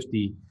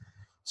 150.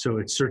 So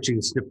it's searching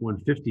the SNP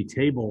 150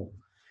 table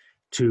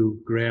to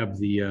grab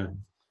the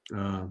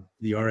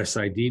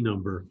RSID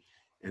number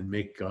and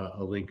make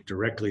a link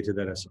directly to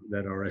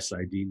that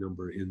RSID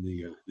number in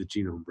the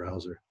Genome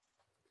Browser.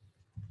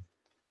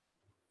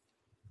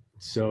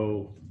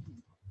 So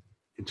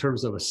in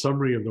terms of a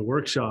summary of the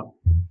workshop,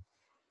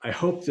 I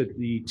hope that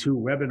the 2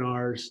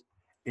 webinars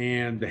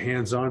and the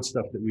hands-on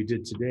stuff that we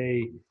did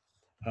today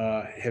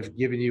have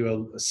given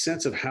you a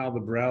sense of how the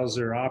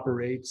browser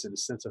operates and a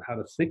sense of how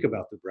to think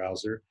about the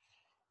browser.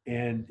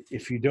 And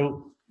if you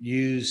don't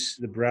use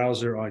the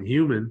browser on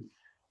human,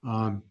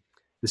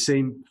 the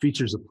same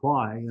features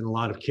apply in a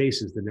lot of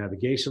cases. The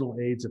navigational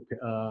aids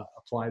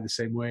apply the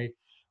same way.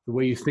 The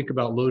way you think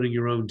about loading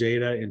your own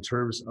data in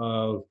terms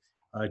of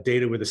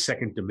data with a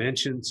second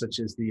dimension, such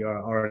as the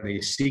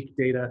RNA-seq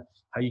data,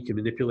 how you can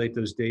manipulate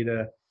those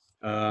data,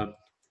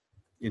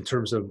 in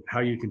terms of how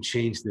you can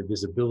change the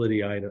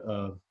visibility.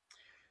 The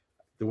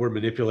word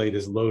manipulate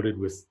is loaded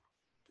with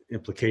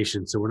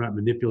implication. So we're not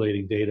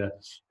manipulating data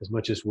as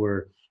much as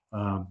we're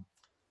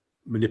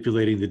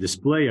manipulating the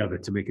display of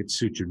it to make it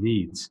suit your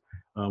needs.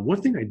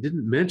 One thing I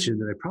didn't mention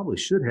that I probably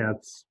should have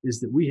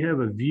is that we have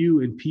a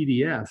view in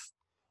PDF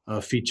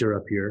feature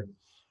up here,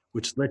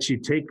 which lets you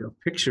take a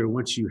picture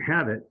once you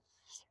have it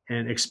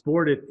and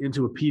export it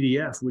into a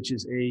PDF, which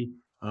is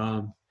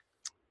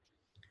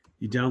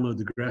you download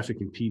the graphic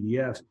in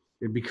PDF.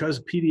 And because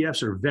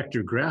PDFs are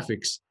vector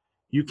graphics,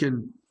 you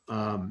can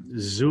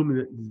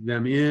zoom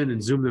them in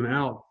and zoom them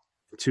out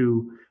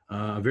to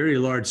a very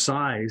large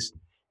size.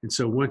 And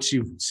so once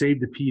you've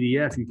saved the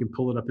PDF, you can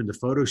pull it up into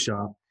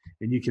Photoshop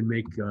and you can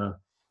make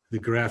the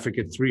graphic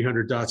at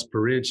 300 dots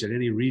per inch at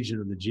any region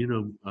of the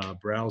Genome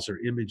Browser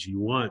image you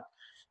want,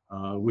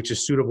 which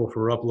is suitable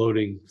for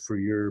uploading for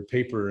your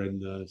paper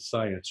in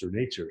Science or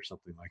Nature or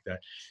something like that.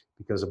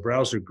 Because a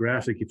browser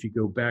graphic, if you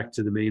go back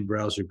to the main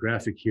browser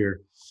graphic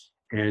here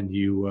and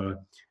you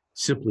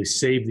simply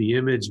save the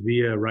image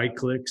via right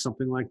click,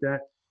 something like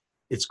that,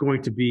 it's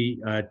going to be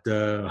at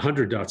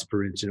 100 dots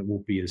per inch, and it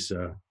won't be as,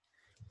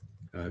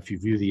 if you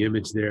view the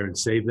image there and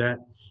save that,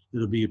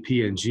 it'll be a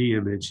PNG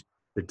image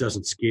that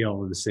doesn't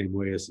scale in the same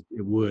way as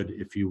it would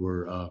if you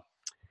were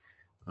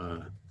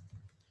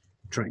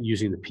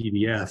using the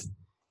PDF,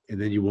 and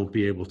then you won't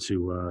be able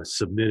to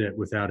submit it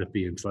without it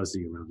being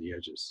fuzzy around the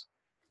edges.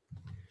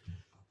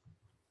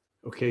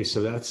 Okay,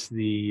 so that's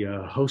the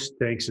host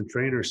thanks and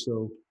trainers.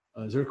 So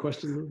is there a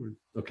question, Lou?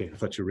 Okay, I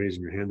thought you were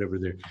raising your hand over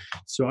there.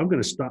 So I'm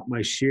going to stop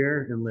my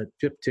share and let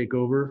Pip take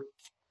over,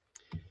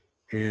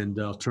 and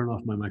I'll turn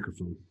off my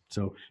microphone.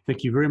 So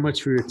thank you very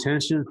much for your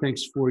attention.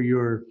 Thanks for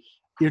your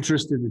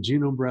interest in the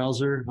Genome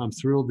Browser. I'm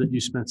thrilled that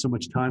you spent so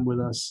much time with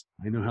us.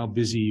 I know how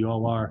busy you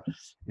all are,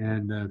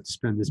 and to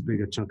spend this big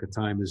a chunk of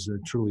time is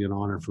truly an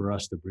honor for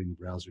us to bring the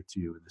browser to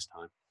you in this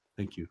time.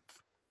 Thank you.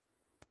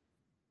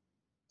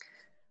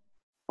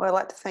 Well, I'd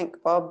like to thank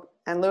Bob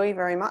and Louis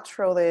very much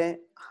for all their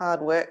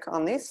hard work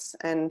on this.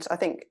 And I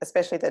think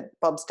especially that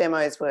Bob's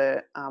demos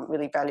were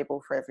really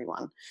valuable for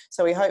everyone.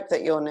 So we hope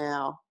that you're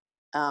now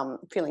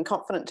feeling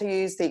confident to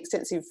use the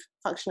extensive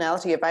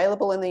functionality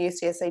available in the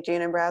UCSC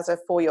Genome Browser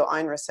for your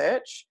own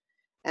research.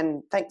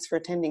 And thanks for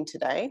attending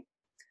today.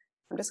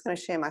 I'm just going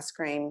to share my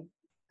screen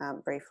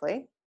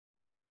briefly.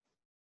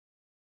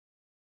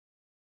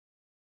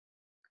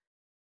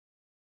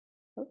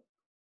 There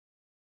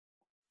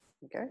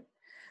we go.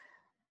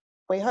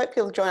 We hope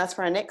you'll join us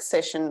for our next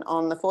session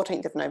on the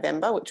 14th of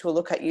November, which will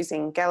look at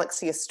using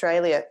Galaxy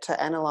Australia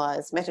to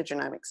analyse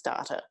metagenomics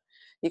data.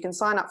 You can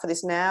sign up for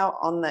this now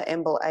on the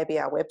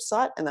EMBL-ABR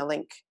website, and the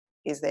link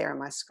is there on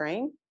my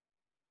screen.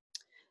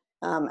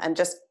 And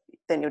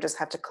then you'll just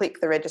have to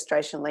click the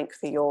registration link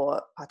for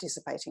your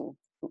participating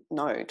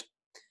node.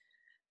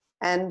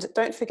 And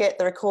don't forget,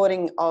 the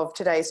recording of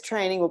today's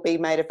training will be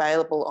made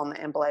available on the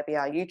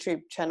EMBL-ABR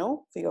YouTube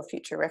channel for your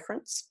future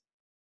reference.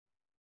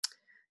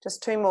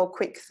 Just two more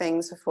quick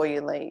things before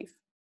you leave.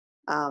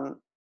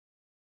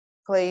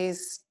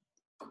 Please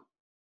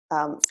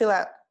fill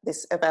out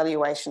this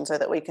evaluation so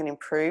that we can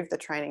improve the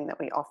training that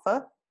we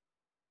offer.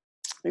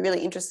 We're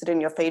really interested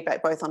in your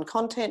feedback, both on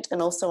content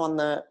and also on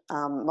the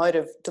mode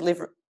of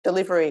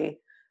delivery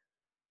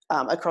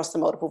across the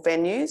multiple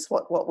venues,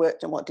 what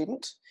worked and what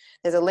didn't.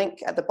 There's a link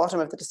at the bottom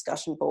of the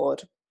discussion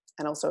board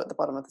and also at the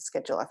bottom of the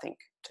schedule, I think,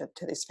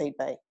 to this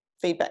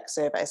feedback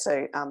survey.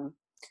 So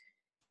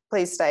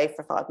please stay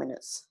for 5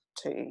 minutes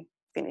to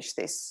finish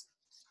this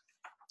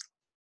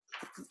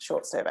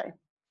short survey.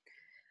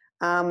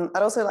 I'd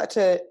also like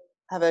to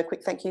have a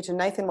quick thank you to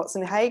Nathan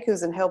Watson-Haig,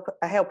 who's a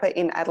helper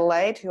in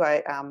Adelaide, who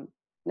I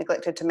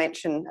neglected to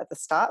mention at the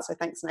start, so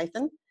thanks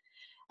Nathan.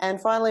 And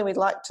finally, we'd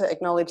like to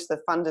acknowledge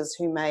the funders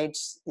who made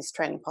this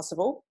training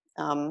possible.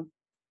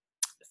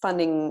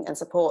 Funding and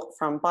support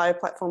from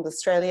Bioplatforms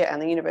Australia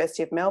and the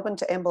University of Melbourne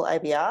to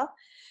EMBL-ABR,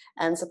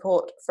 and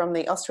support from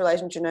the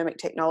Australasian Genomic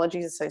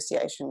Technologies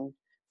Association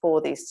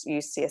for this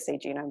UCSC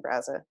Genome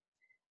Browser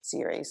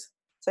series.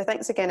 So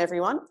thanks again,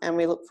 everyone, and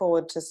we look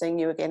forward to seeing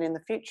you again in the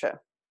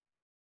future.